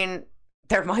I mean,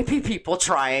 there might be people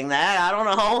trying that. I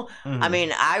don't know. Mm-hmm. I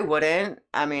mean, I wouldn't.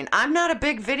 I mean, I'm not a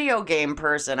big video game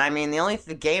person. I mean, the only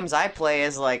games I play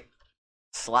is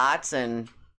slots and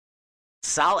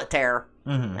solitaire.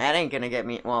 Mm-hmm. That ain't gonna get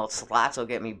me. Well, slots will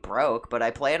get me broke, but I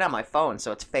play it on my phone,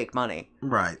 so it's fake money.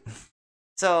 Right.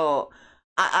 So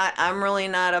I'm really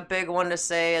not a big one to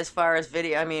say as far as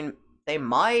video. I mean, they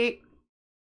might,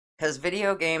 because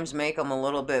video games make them a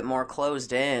little bit more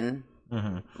closed in.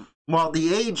 Mm-hmm. Well,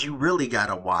 the age you really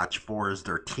gotta watch for is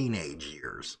their teenage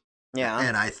years. Yeah.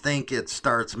 And I think it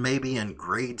starts maybe in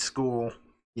grade school,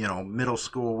 middle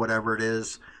school, whatever it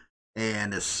is.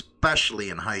 And especially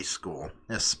in high school,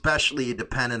 especially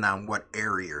depending on what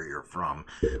area you're from.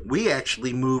 We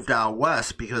actually moved out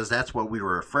west because that's what we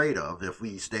were afraid of if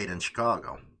we stayed in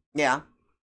Chicago. Yeah.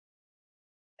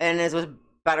 And it was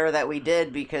better that we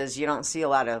did because you don't see a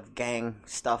lot of gang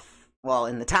stuff. Well,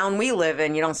 in the town we live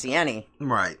in, you don't see any.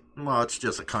 Right. Well, it's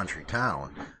just a country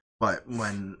town. But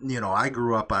when, I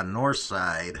grew up on North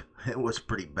Side, it was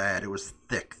pretty bad. It was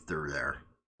thick through there.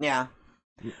 Yeah.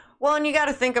 Well, and you got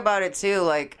to think about it,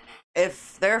 too.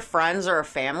 If their friends or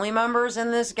family members in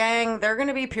this gang, they're going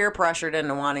to be peer pressured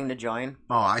into wanting to join.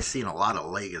 Oh, I seen a lot of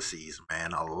legacies,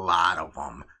 man. A lot of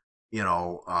them.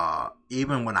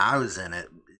 Even when I was in it,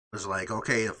 it was like,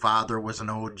 okay, the father was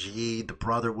an OG, the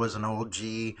brother was an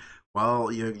OG.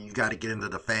 Well, you got to get into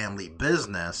the family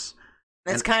business.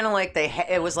 It's kind of like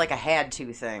it was like a had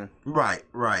to thing. Right,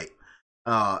 right.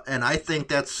 And I think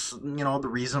that's, the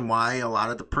reason why a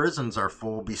lot of the prisons are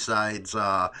full, besides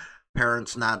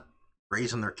parents not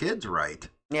raising their kids right.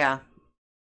 Yeah.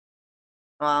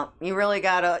 Well, you really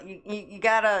gotta, you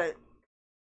gotta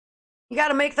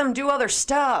make them do other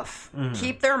stuff. Mhm.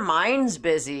 Keep their minds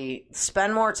busy.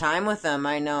 Spend more time with them.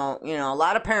 I know, a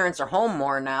lot of parents are home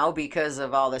more now because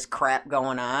of all this crap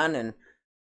going on. And,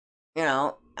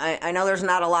 I know there's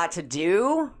not a lot to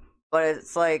do, but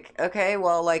it's like, okay,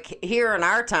 well, like here in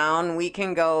our town, we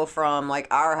can go from like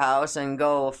our house and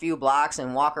go a few blocks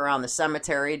and walk around the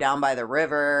cemetery down by the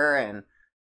river and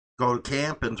go to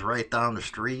campings right down the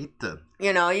street. And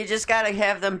you just got to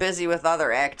have them busy with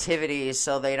other activities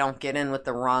so they don't get in with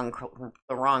the wrong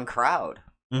crowd.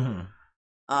 Mm-hmm.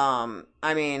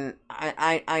 I mean,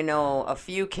 I know a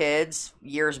few kids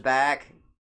years back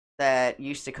that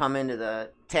used to come into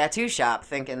the tattoo shop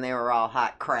thinking they were all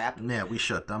hot crap. Yeah, we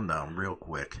shut them down real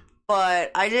quick. But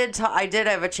I did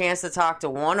have a chance to talk to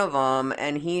one of them,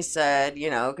 and he said,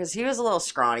 because he was a little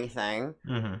scrawny thing,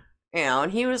 Mm-hmm.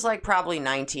 and he was like probably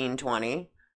 19,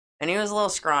 20, and he was a little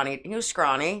scrawny. He was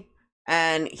scrawny,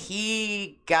 and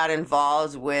he got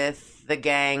involved with the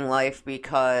gang life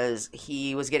because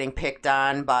he was getting picked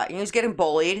on he was getting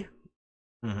bullied.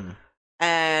 Mm-hmm.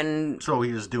 And so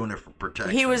he was doing it for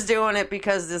protection. He was doing it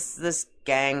because this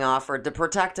gang offered to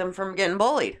protect him from getting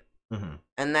bullied. Mm-hmm.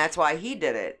 And that's why he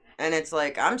did it. And it's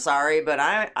like, I'm sorry, but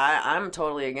I'm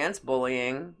totally against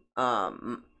bullying.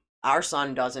 Our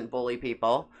son doesn't bully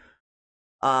people.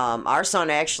 Our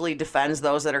son actually defends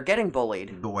those that are getting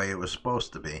bullied. The way it was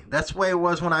supposed to be. That's the way it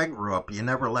was when I grew up. You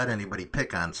never let anybody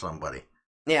pick on somebody.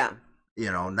 Yeah.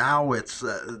 Now it's,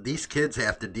 these kids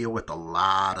have to deal with a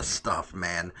lot of stuff,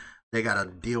 man. They got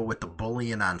to deal with the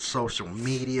bullying on social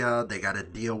media. They got to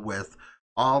deal with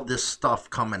all this stuff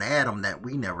coming at them that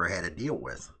we never had to deal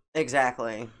with.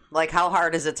 Exactly. Like, how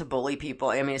hard is it to bully people?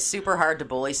 I mean, it's super hard to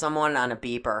bully someone on a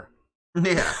beeper.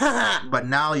 Yeah. But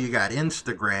now you got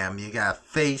Instagram, you got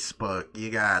Facebook, you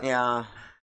got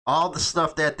all the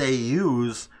stuff that they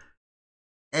use.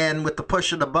 And with the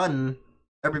push of the button,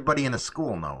 everybody in the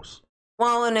school knows.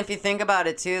 Well, and if you think about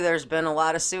it, too, there's been a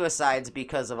lot of suicides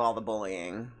because of all the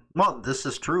bullying. Well, this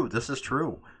is true. This is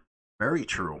true. Very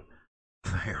true.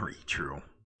 Very true.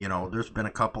 There's been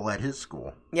a couple at his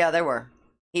school. Yeah, there were.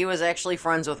 He was actually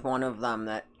friends with one of them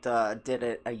that did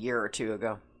it a year or two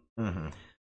ago. Mm-hmm.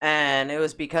 And it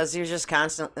was because he was just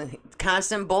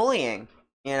constant bullying,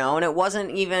 and it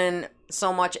wasn't even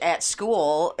so much at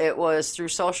school. It was through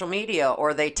social media,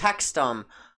 or they text them,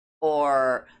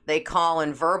 or they call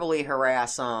and verbally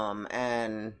harass them.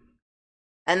 And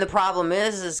the problem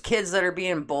is kids that are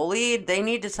being bullied, they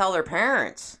need to tell their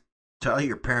parents. Tell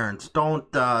your parents. Don't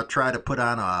try to put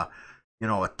on a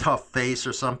tough face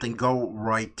or something. Go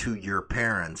right to your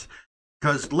parents.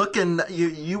 Because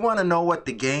you want to know what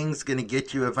the gang's going to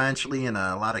get you eventually, and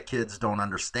a lot of kids don't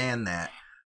understand that.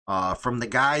 From the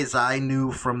guys I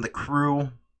knew from the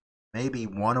crew, maybe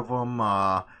one of them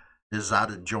is out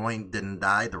of joint, didn't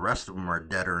die. The rest of them are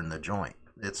dead or in the joint.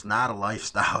 It's not a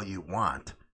lifestyle you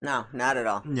want. No, not at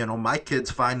all. My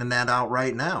kid's finding that out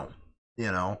right now.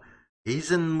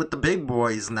 He's in with the big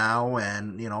boys now,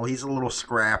 and, he's a little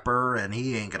scrapper, and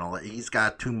he ain't gonna he's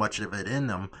got too much of it in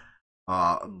him.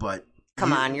 But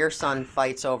come on, your son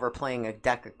fights over playing a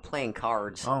deck of playing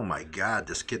cards. Oh my God,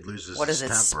 this kid loses what is his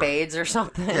it, temper. spades or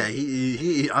something? Yeah,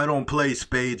 he I don't play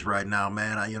spades right now,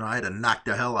 man. I had to knock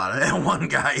the hell out of that one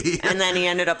guy. And then he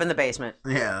ended up in the basement.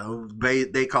 Yeah,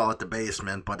 they call it the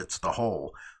basement, but it's the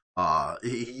hole.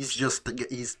 He's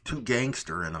too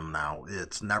gangster in him now.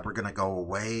 It's never gonna go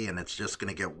away, and it's just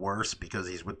gonna get worse because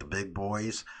he's with the big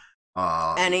boys.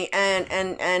 And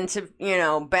to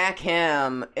back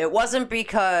him, it wasn't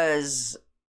because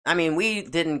we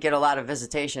didn't get a lot of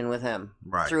visitation with him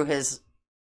through his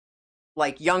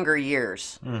younger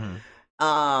years.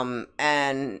 Mm-hmm.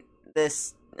 And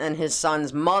his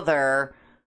son's mother,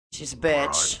 she's a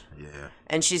bitch. Yeah.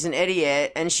 And she's an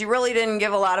idiot, and she really didn't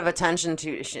give a lot of attention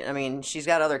to. She's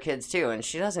got other kids too, and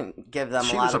she doesn't give them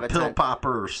a lot of attention. She was a pill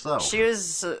popper herself. She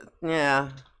was,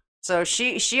 yeah. So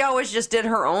she always just did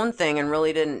her own thing and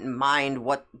really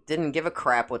didn't give a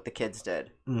crap what the kids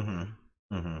did. Mm-hmm.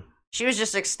 Mm-hmm. She was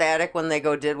just ecstatic when they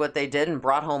did what they did and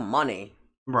brought home money.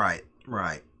 Right.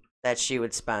 That she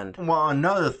would spend. Well,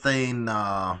 another thing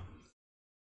I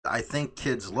think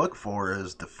kids look for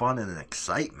is the fun and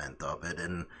excitement of it,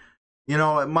 and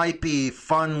it might be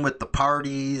fun with the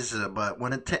parties, but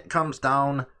when it comes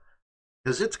down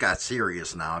Because it's got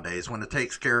serious nowadays. When it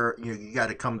takes care, you got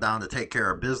to come down to take care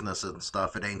of business and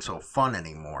stuff. It ain't so fun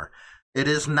anymore. It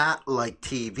is not like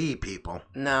TV, people.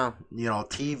 No.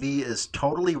 TV is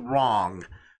totally wrong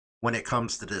when it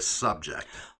comes to this subject.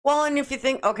 Well, and if you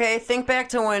think back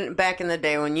to back in the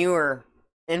day when you were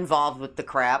involved with the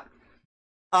crap.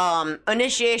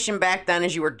 Initiation back then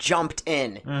is you were jumped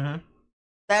in. Mm-hmm.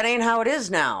 That ain't how it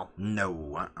is now.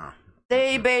 No,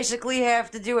 They basically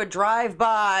have to do a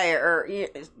drive-by, or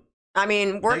I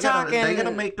mean, we're talking. They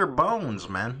gotta make their bones,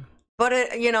 man. But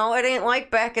it ain't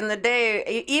like back in the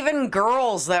day. Even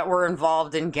girls that were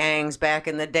involved in gangs back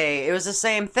in the day, it was the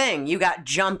same thing. You got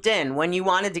jumped in when you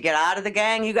wanted to get out of the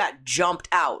gang. You got jumped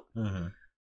out. Mm-hmm.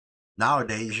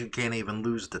 Nowadays, you can't even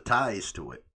lose the ties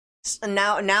to it.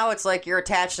 Now it's like you're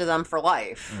attached to them for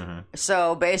life. Mm-hmm.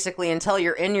 So basically, until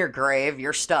you're in your grave,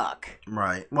 you're stuck.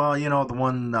 Right. Well, the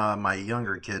one my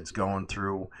younger kid's going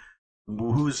through,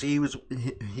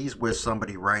 he's with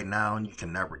somebody right now, and you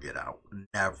can never get out.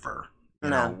 Never.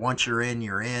 You know, once you're in,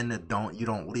 you're in. You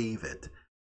don't leave it.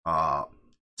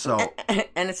 So.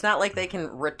 And it's not like they can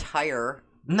retire.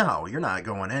 No, you're not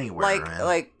going anywhere.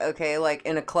 Like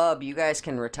in a club, you guys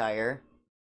can retire.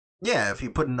 Yeah, if you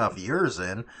put enough years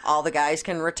in. All the guys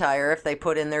can retire if they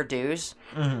put in their dues.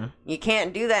 Mm-hmm. You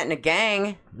can't do that in a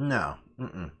gang. No.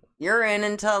 Mm-mm. You're in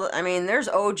until, there's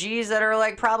OGs that are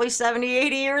like probably 70,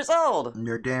 80 years old.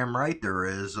 You're damn right there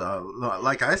is.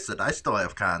 Like I said, I still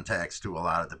have contacts to a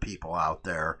lot of the people out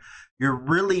there. You're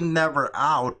really never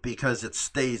out because it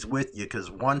stays with you,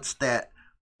 because once that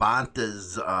bond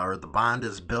is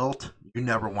built, you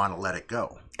never want to let it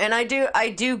go. And I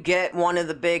do get one of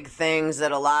the big things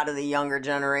that a lot of the younger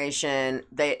generation,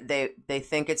 they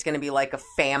think it's going to be like a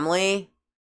family.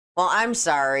 Well, I'm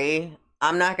sorry.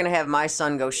 I'm not going to have my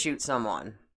son go shoot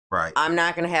someone. Right. I'm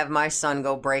not going to have my son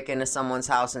go break into someone's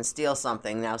house and steal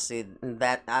something. Now, see,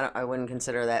 that I wouldn't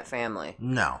consider that family.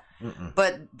 No. Mm-mm.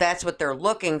 But that's what they're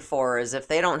looking for, is if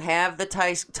they don't have the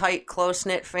tight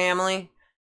close-knit family,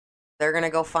 they're going to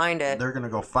go find it. They're going to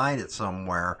go find it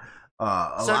somewhere.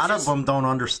 A lot of them don't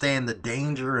understand the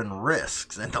danger and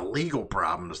risks and the legal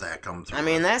problems that come through.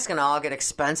 That's going to all get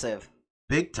expensive.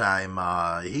 Big time.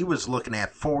 He was looking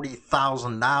at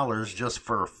 $40,000 just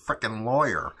for a frickin'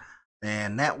 lawyer.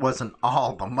 And that wasn't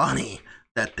all the money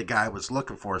that the guy was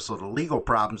looking for. So the legal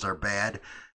problems are bad.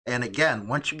 And again,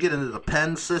 once you get into the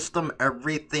pen system,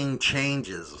 everything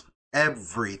changes.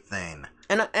 Everything.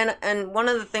 And one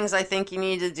of the things I think you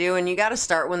need to do, and you got to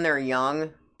start when they're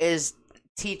young, is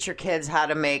teach your kids how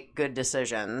to make good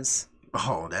decisions.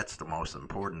 Oh, that's the most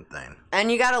important thing. And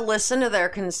you got to listen to their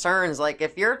concerns. Like,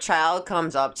 if your child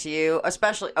comes up to you,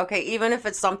 especially, even if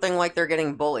it's something like they're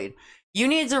getting bullied, you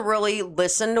need to really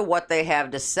listen to what they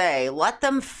have to say. Let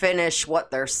them finish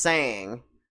what they're saying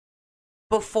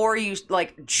before you,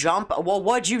 jump. Well,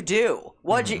 what'd you do?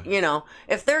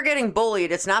 If they're getting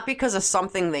bullied, it's not because of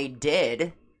something they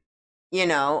did,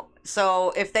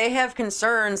 So if they have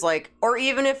concerns, or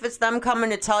even if it's them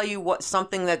coming to tell you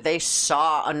something that they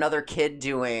saw another kid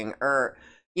doing, or,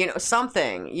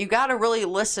 something, you got to really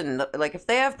listen. Like, if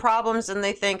they have problems and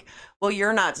they think, well,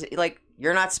 you're not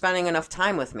spending enough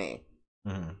time with me.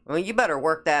 Mm-hmm. Well, you better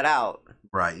work that out.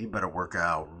 Right, you better work it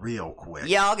out real quick.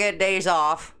 Yeah, I'll get days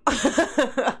off.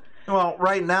 Well,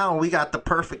 right now we got the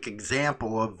perfect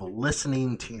example of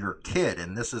listening to your kid,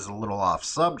 and this is a little off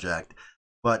subject,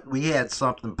 but we had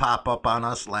something pop up on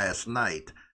us last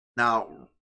night. Now,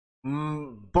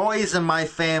 boys in my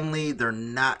family, they're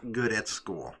not good at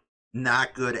school.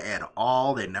 Not good at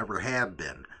all. They never have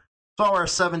been. So our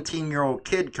 17-year-old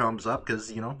kid comes up,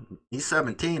 because, he's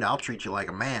 17. I'll treat you like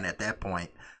a man at that point.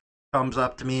 Comes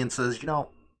up to me and says,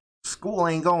 school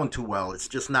ain't going too well. It's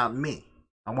just not me.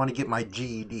 I want to get my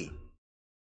GED.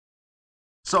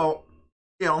 So,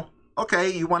 okay,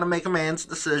 you want to make a man's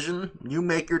decision, you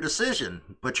make your decision,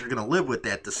 but you're going to live with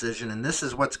that decision, and this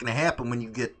is what's going to happen when you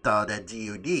get that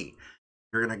GED.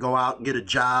 You're going to go out and get a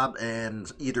job and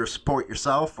either support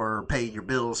yourself or pay your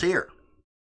bills here.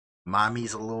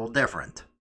 Mommy's a little different.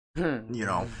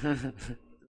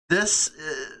 This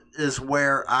is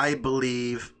where I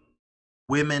believe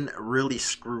women really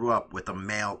screw up with a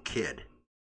male kid.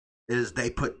 Is they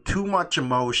put too much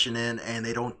emotion in, and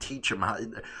they don't teach them how.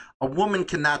 A woman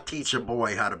cannot teach a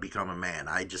boy how to become a man.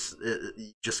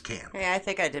 You just can't. Hey, I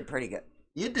think I did pretty good.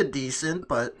 You did decent,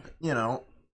 but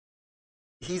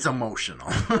he's emotional.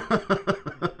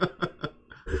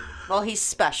 Well, he's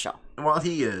special. Well,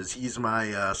 he is. He's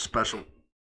my special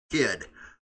kid.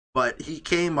 But he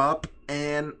came up,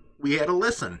 and we had to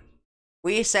listen.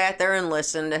 We sat there and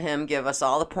listened to him give us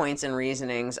all the points and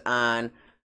reasonings on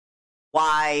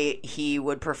why he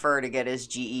would prefer to get his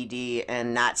GED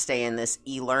and not stay in this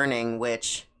e-learning,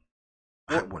 which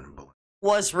I wouldn't believe.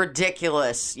 Was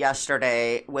ridiculous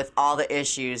yesterday with all the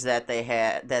issues that they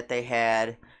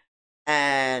had.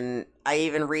 And I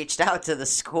even reached out to the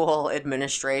school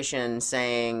administration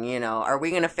saying, are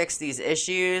we going to fix these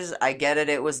issues? I get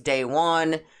it was day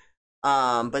one,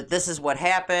 but this is what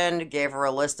happened. Gave her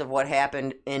a list of what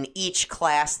happened in each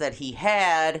class that he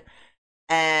had.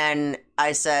 And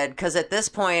I said, because at this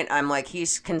point, I'm like,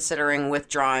 he's considering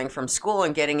withdrawing from school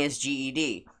and getting his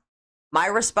GED. My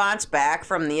response back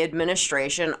from the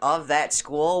administration of that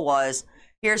school was,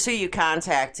 here's who you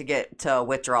contact to get to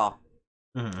withdraw.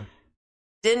 Mm-hmm.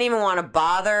 Didn't even want to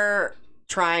bother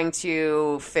trying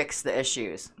to fix the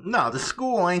issues. No, the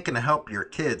school ain't going to help your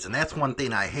kids. And that's one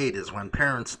thing I hate is when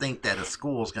parents think that a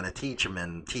school's going to teach them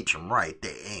and teach them right.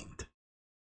 They ain't.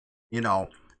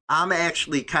 I'm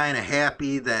actually kind of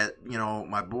happy that,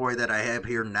 my boy that I have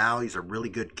here now, he's a really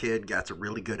good kid, got a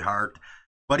really good heart.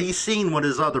 But he's seen what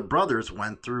his other brothers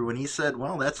went through, and he said,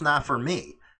 well, that's not for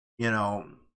me.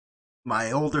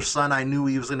 My older son, I knew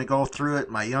he was going to go through it.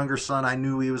 My younger son, I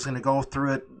knew he was going to go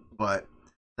through it. But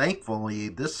thankfully,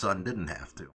 this son didn't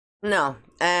have to. No,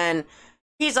 and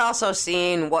he's also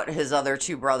seen what his other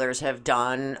two brothers have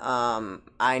done.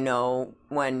 I know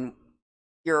when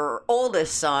your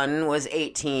oldest son was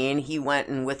 18, he went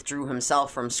and withdrew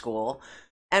himself from school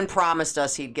and promised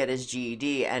us he'd get his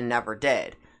GED and never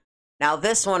did. Now,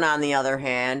 this one, on the other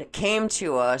hand, came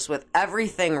to us with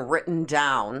everything written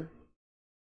down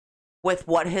with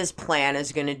what his plan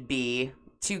is going to be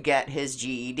to get his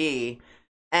GED.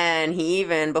 And he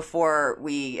even, before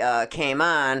we came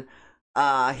on,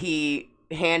 he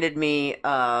handed me,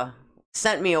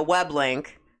 sent me a web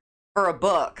link for a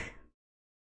book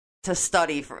to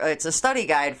study. It's a study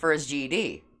guide for his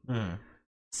GED. Mm.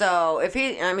 So if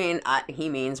he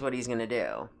means what he's going to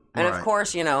do. And Right. Of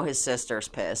course, his sister's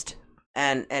pissed.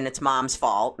 And it's mom's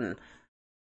fault.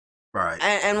 Right.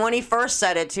 And when he first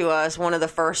said it to us, one of the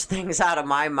first things out of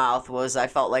my mouth was I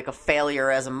felt like a failure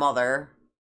as a mother.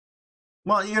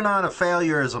 Well, you're not a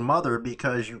failure as a mother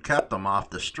because you kept them off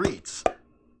the streets.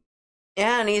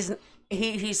 Yeah, and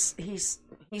he's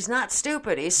not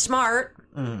stupid. He's smart.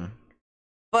 Mm.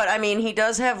 But he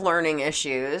does have learning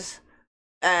issues.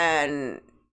 And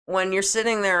when you're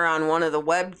sitting there on one of the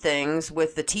web things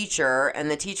with the teacher and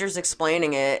the teacher's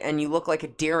explaining it and you look like a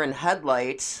deer in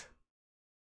headlights,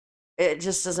 it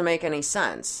just doesn't make any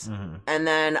sense. Mm-hmm. And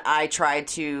then I tried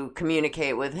to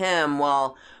communicate with him,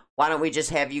 well, why don't we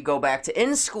just have you go back to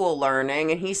in-school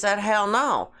learning? And he said, hell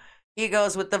no. He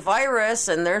goes, with the virus,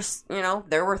 and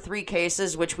there were 3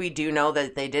 cases, which we do know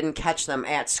that they didn't catch them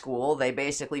at school. They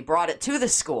basically brought it to the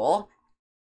school.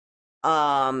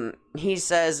 He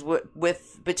says,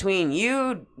 with between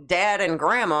you, dad, and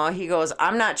grandma, he goes,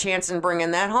 I'm not chancing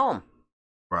bringing that home.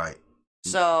 Right.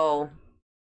 So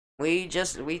we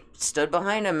stood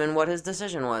behind him in what his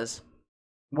decision was.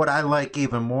 What I like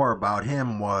even more about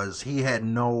him was he had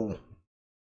no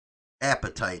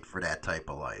appetite for that type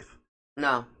of life.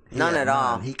 No, none at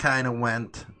all. He kind of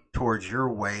went towards your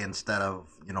way instead of,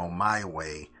 my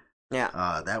way.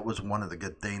 Yeah. That was one of the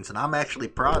good things. And I'm actually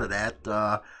proud of that,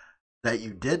 that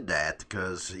you did that,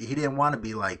 because he didn't want to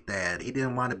be like Dad. He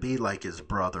didn't want to be like his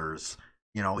brothers.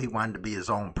 He wanted to be his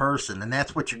own person. And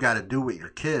that's what you got to do with your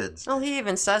kids. Well, he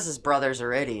even says his brothers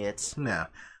are idiots. Yeah.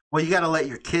 Well, you got to let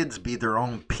your kids be their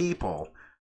own people,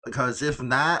 because if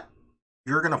not,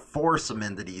 you're going to force them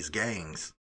into these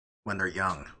gangs when they're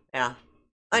young. Yeah.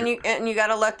 And you got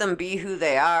to let them be who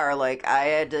they are. Like, I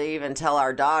had to even tell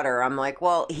our daughter, I'm like,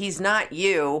 well, he's not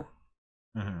you.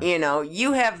 Mm-hmm.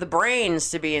 You have the brains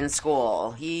to be in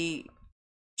school. He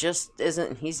just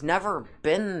isn't. He's never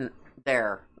been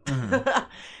there. Mm-hmm.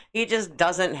 He just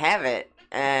doesn't have it.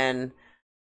 And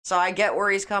so I get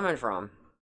where he's coming from.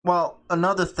 Well,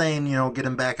 another thing,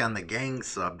 getting back on the gang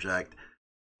subject,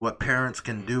 what parents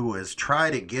can do is try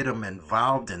to get them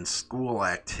involved in school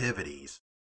activities.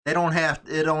 It don't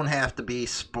have to be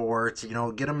sports,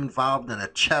 get them involved in a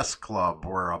chess club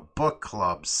or a book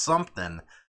club, something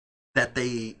that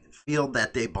they feel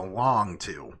that they belong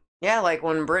to. Yeah, like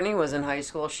when Brittany was in high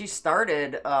school, she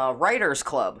started a writers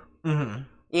club. Mm-hmm.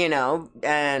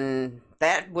 And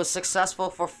that was successful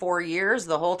for 4 years,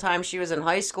 the whole time she was in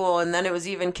high school, and then it was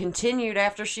even continued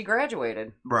after she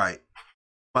graduated. Right.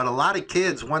 But a lot of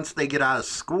kids, once they get out of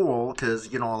school,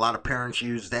 because, a lot of parents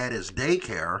use that as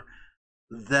daycare,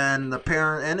 then the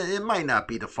parent, and it might not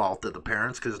be the fault of the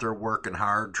parents because they're working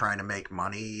hard trying to make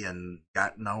money and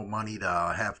got no money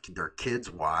to have their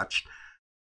kids watched,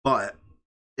 but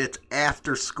it's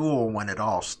after school when it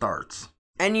all starts.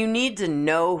 And you need to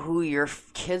know who your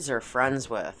kids are friends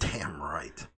with. Damn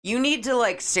right. You need to,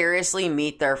 like, seriously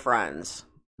meet their friends.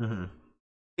 Mm-hmm.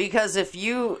 Because if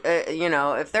you,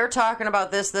 if they're talking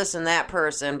about this, and that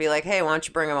person, be like, hey, why don't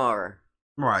you bring them over?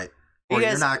 Right. Or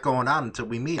you're not going out until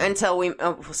we meet them. Until we,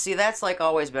 see, that's, like,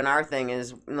 always been our thing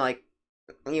is, like,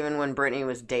 even when Brittany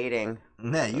was dating.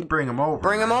 Yeah, you bring them over.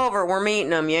 Bring them over. We're meeting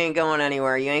them. You ain't going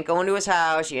anywhere. You ain't going to his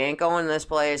house. You ain't going to this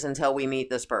place until we meet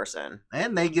this person.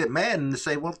 And they get mad and they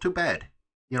say, well, too bad.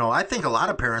 I think a lot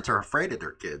of parents are afraid of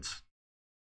their kids.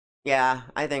 Yeah,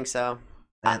 I think so.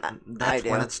 And that's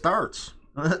when it starts.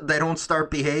 They don't start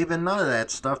behaving, none of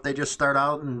that stuff. They just start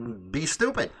out and be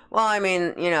stupid. Well, I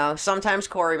mean, sometimes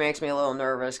Corey makes me a little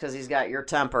nervous because he's got your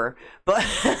temper. But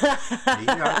he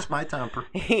got my temper.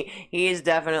 He is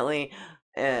definitely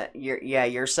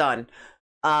your son.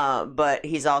 But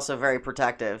he's also very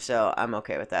protective, so I'm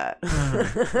okay with that.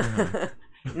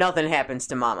 Mm-hmm. Nothing happens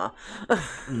to Mama.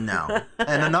 No.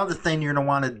 And another thing you're going to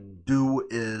want to do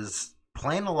is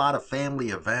plan a lot of family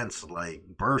events like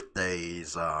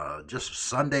birthdays, just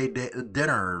Sunday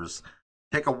dinners,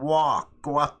 take a walk,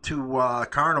 go out to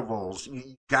carnivals.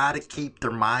 You got to keep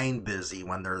their mind busy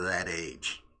when they're that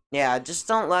age. Yeah, just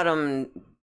don't let them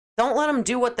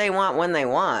do what they want when they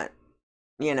want.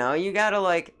 You got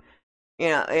to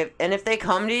if they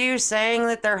come to you saying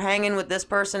that they're hanging with this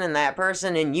person and that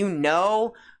person, and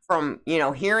from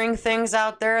hearing things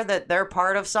out there that they're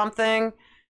part of something,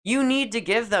 you need to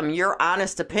give them your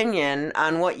honest opinion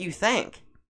on what you think.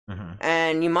 Mm-hmm.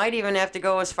 And you might even have to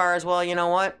go as far as, well, you know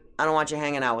what? I don't want you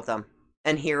hanging out with them.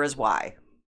 And here is why.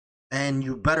 And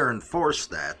you better enforce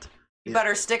that. You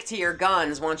better stick to your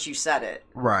guns once you said it.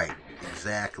 Right.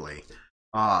 Exactly.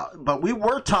 But we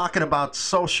were talking about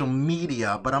social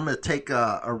media, but I'm going to take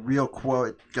a real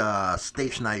quick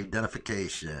station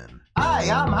identification. Hi,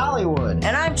 I'm Hollywood.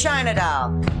 And I'm China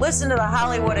Doll. Listen to the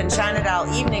Hollywood and China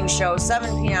Doll Evening Show,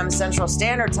 7 p.m. Central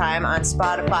Standard Time on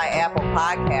Spotify, Apple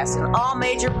Podcasts, and all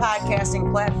major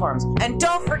podcasting platforms. And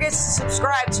don't forget to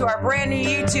subscribe to our brand new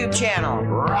YouTube channel.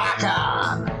 Rock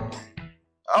on!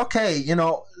 Okay,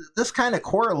 this kind of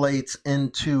correlates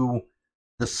into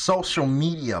the social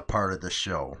media part of the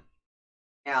show.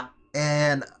 Yeah.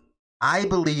 And I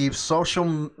believe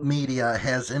social media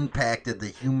has impacted the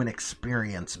human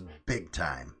experience big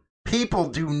time. People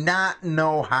do not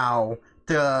know how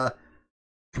to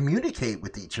communicate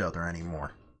with each other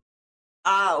anymore.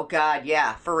 Oh, God,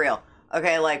 yeah, for real.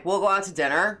 Okay, we'll go out to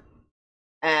dinner,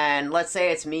 and let's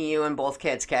say it's me, you, and both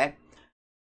kids, okay?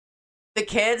 The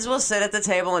kids will sit at the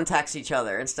table and text each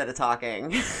other instead of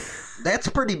talking. That's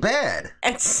pretty bad.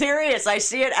 It's serious. I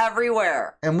see it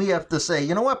everywhere. And we have to say,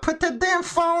 you know what? Put the damn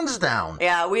phones down.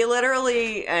 Yeah, we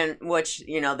literally,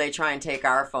 they try and take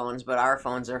our phones, but our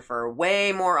phones are for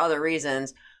way more other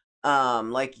reasons.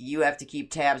 You have to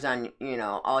keep tabs on,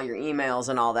 all your emails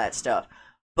and all that stuff.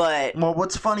 But well,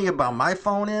 what's funny about my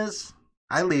phone is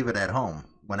I leave it at home.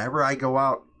 Whenever I go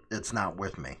out, it's not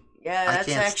with me. Yeah, I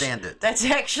can't stand it. That's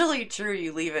actually true.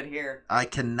 You leave it here. I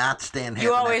cannot stand having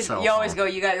you always phone. Go,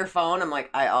 you got your phone? I'm like,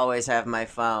 I always have my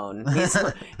phone.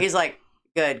 He's like,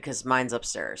 good, because mine's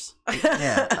upstairs.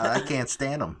 Yeah, I can't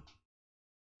stand him.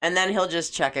 And then he'll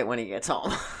just check it when he gets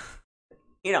home.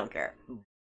 He don't care.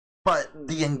 But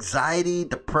the anxiety,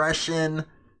 depression,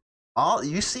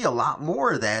 you see a lot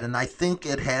more of that, and I think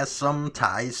it has some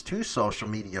ties to social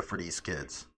media for these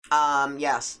kids.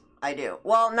 Yes. I do.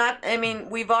 Well,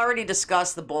 we've already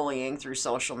discussed the bullying through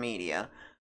social media.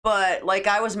 But like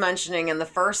I was mentioning in the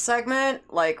first segment,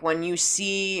 when you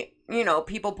see,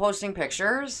 people posting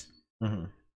pictures, mm-hmm.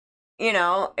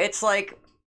 It's like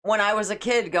when I was a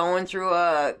kid going through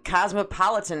a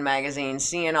Cosmopolitan magazine,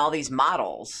 seeing all these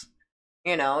models,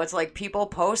 it's like people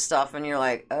post stuff and you're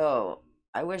like, oh,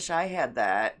 I wish I had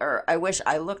that, or I wish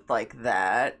I looked like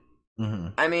that. Mm-hmm.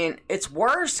 I mean, it's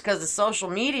worse because of social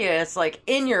media. It's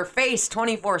in your face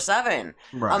 24/7.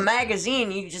 Right. A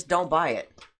magazine, you just don't buy it.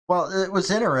 Well, it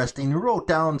was interesting. You wrote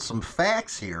down some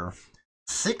facts here.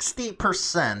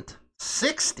 60%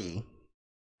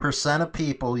 of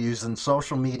people using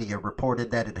social media reported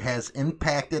that it has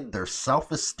impacted their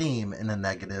self-esteem in a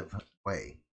negative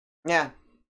way. Yeah.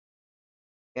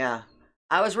 Yeah.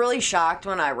 I was really shocked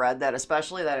when I read that,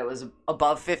 especially that it was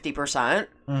above 50%.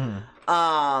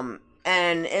 Mm-hmm.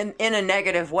 And in a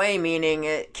negative way, meaning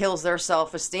it kills their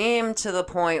self-esteem to the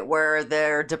point where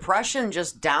their depression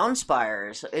just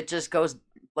downspires. It just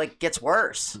gets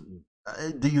worse.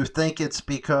 Do you think it's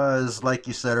because, like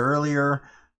you said earlier,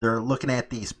 they're looking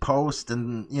at these posts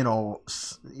and, in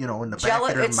the back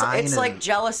of their mind? It's like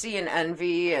jealousy and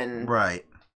envy and... Right.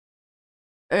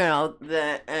 And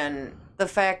the the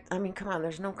fact, I mean, come on,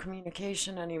 there's no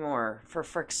communication anymore, for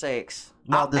frick's sakes.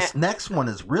 Now, this next one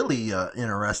is really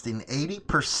interesting.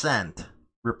 80%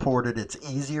 reported it's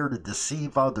easier to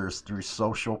deceive others through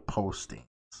social posting.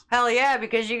 Hell yeah,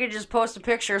 because you could just post a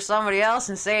picture of somebody else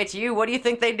and say it's you. What do you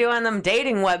think they do on them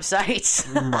dating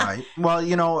websites? Right. Well,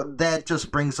 you know, that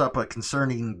just brings up a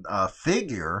concerning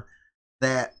figure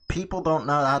that people don't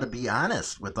know how to be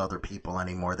honest with other people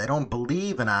anymore. They don't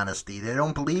believe in honesty. They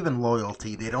don't believe in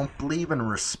loyalty. They don't believe in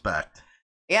respect.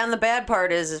 Yeah, and the bad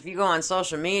part is if you go on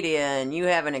social media and you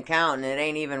have an account and it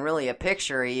ain't even really a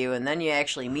picture of you, and then you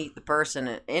actually meet the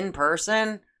person in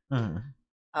person,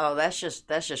 oh, that's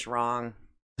just wrong.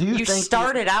 Do you think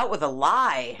started out with a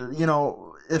lie? You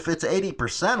know, if it's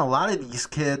 80%, a lot of these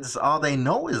kids, all they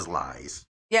know is lies.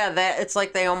 Yeah, it's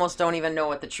like they almost don't even know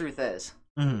what the truth is.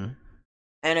 Mm-hmm.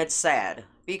 And it's sad.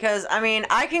 Because, I mean,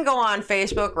 I can go on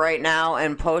Facebook right now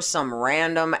and post some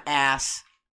random ass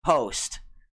post.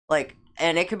 Like,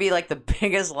 and it could be like the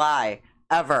biggest lie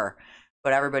ever.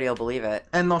 But everybody will believe it.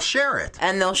 And they'll share it.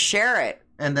 And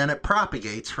then it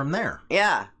propagates from there.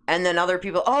 Yeah. And then other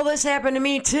people, oh, this happened to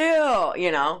me too,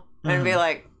 you know? And be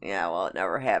like, yeah, well, it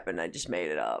never happened. I just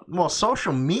made it up. Well,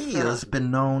 social media has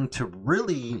been known to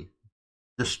really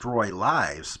destroy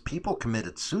lives. People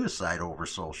committed suicide over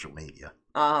social media.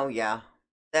 Oh, yeah.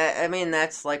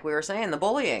 That's like we were saying, the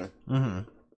bullying. Mm-hmm.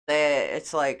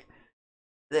 It's like,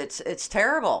 it's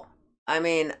terrible. I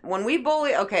mean, when we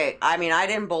bully, okay, I mean, I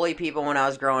didn't bully people when I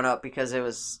was growing up because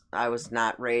I was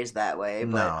not raised that way.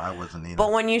 But, no, I wasn't either.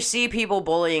 But when you see people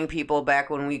bullying people back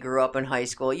when we grew up in high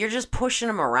school, you're just pushing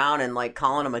them around and, like,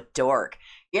 calling them a dork.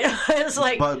 You know, it's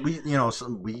like... But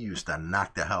we used to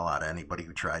knock the hell out of anybody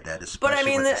who tried that,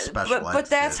 especially with the special ed but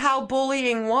that's kids. how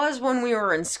bullying was when we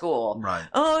were in school. Right.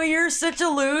 Oh, you're such a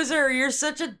loser. You're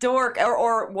such a dork.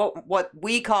 Or what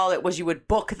we call it was you would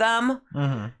book them.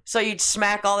 Mm-hmm. So you'd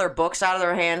smack all their books out of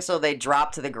their hands so they'd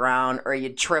drop to the ground, or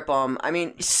you'd trip them. I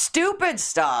mean, stupid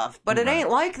stuff. But it ain't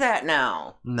like that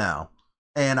now. No.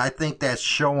 And I think that's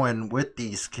showing with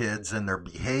these kids and their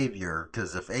behavior,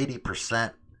 because if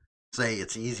 80% say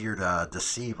it's easier to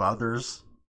deceive others,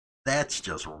 that's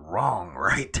just wrong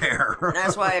right there.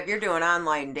 That's why if you're doing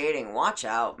online dating, watch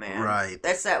out, man. Right.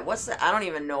 That's that. What's that? I don't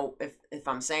even know if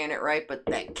I'm saying it right, but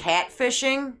that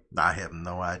catfishing. I have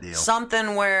no idea.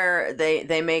 Something where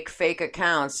they make fake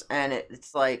accounts and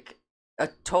it's like a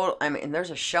total. I mean, there's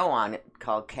a show on it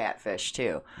called Catfish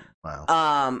too.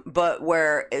 Wow. But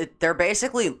where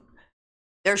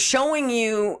they're showing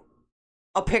you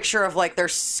a picture of like their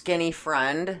skinny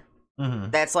friend.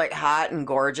 Mm-hmm. That's like hot and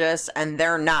gorgeous, and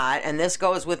they're not. And this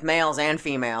goes with males and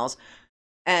females.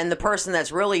 And the person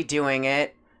that's really doing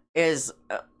it is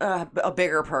a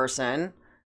bigger person.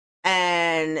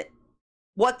 And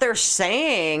what they're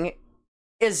saying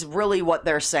is really what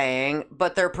they're saying,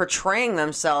 but they're portraying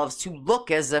themselves to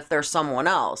look as if they're someone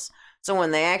else. So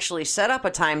when they actually set up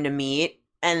a time to meet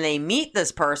and they meet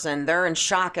this person, they're in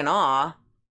shock and awe.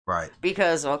 Right.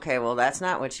 Because, okay, well, that's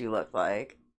not what you look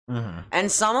like. Mm-hmm. And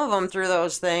some of them through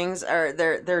those things are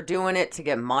they're doing it to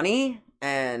get money,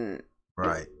 and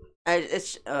right.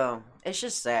 It's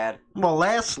just sad. Well,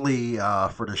 lastly,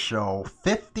 for the show,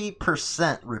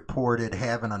 50% reported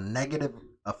having a negative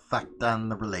effect on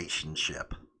the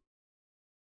relationship.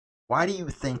 Why do you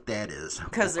think that is?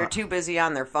 Because they're too busy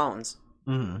on their phones.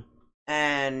 Mm-hmm.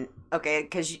 And okay,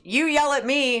 because you yell at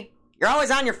me, you're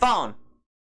always on your phone.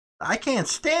 I can't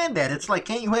stand that. It's like,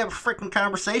 can't you have a freaking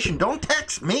conversation? Don't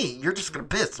text me. You're just going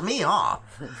to piss me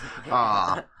off.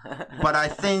 But I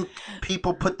think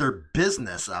people put their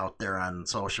business out there on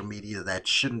social media that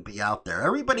shouldn't be out there.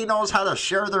 Everybody knows how to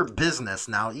share their business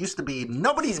now. It used to be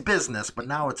nobody's business, but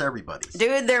now it's everybody's.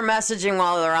 Dude, they're messaging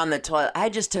while they're on the toilet. I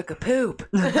just took a poop.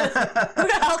 Who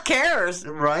the hell cares?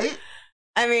 Right?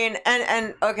 I mean,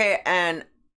 and okay, and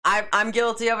I'm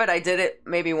guilty of it. I did it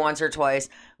maybe once or twice.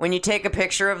 When you take a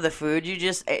picture of the food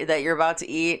that you're about to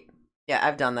eat, yeah,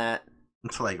 I've done that.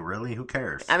 It's like, really? Who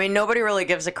cares? I mean, nobody really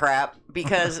gives a crap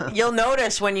because you'll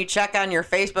notice when you check on your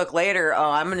Facebook later,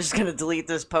 oh, I'm just going to delete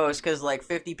this post because like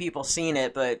 50 people seen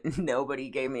it, but nobody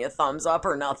gave me a thumbs up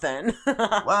or nothing.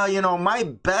 Well, my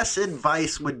best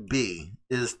advice would be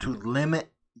is to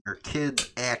limit your kids'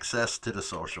 access to the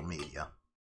social media.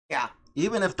 Yeah.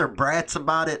 Even if they're brats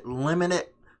about it, limit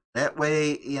it. That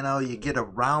way, you get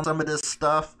around some of this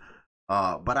stuff.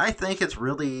 But I think it's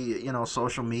really,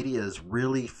 social media has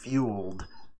really fueled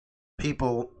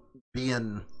people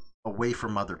being away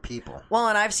from other people. Well,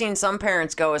 and I've seen some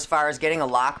parents go as far as getting a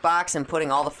lockbox and putting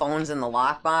all the phones in the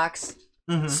lockbox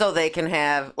so they can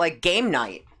have, like, game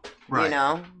night.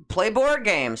 Right. Play board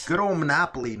games. Good old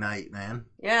Monopoly night, man.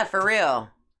 Yeah, for real.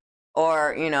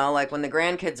 Or, you know, like when the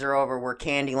grandkids are over, we're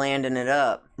candy landing it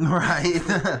up. Right.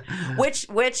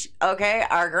 Which, okay,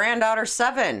 our granddaughter's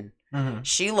 7. Mm-hmm.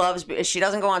 She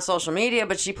doesn't go on social media,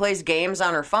 but she plays games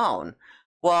on her phone.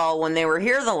 Well, when they were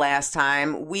here the last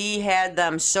time, we had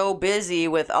them so busy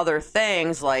with other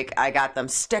things. Like, I got them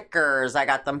stickers, I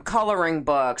got them coloring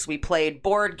books, we played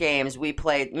board games, we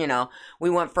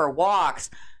went for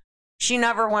walks. She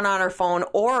never went on her phone,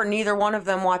 or neither one of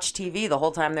them watched TV the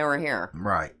whole time they were here.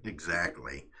 Right,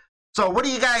 exactly. So what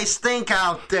do you guys think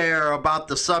out there about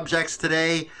the subjects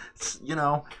today? You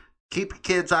know, keep your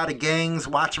kids out of gangs,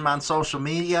 watch them on social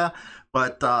media.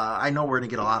 But I know we're going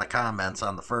to get a lot of comments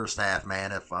on the first half,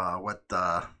 man, if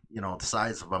the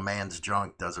size of a man's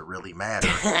junk doesn't really matter.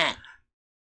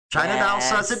 China Doll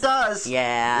says it does.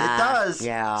 Yeah. It does.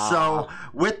 Yeah. So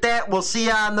with that, we'll see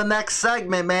you on the next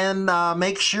segment, man.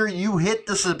 Make sure you hit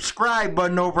the subscribe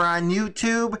button over on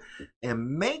YouTube.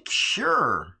 And make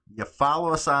sure you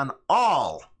follow us on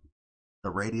all the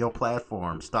radio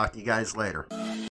platforms. Talk to you guys later.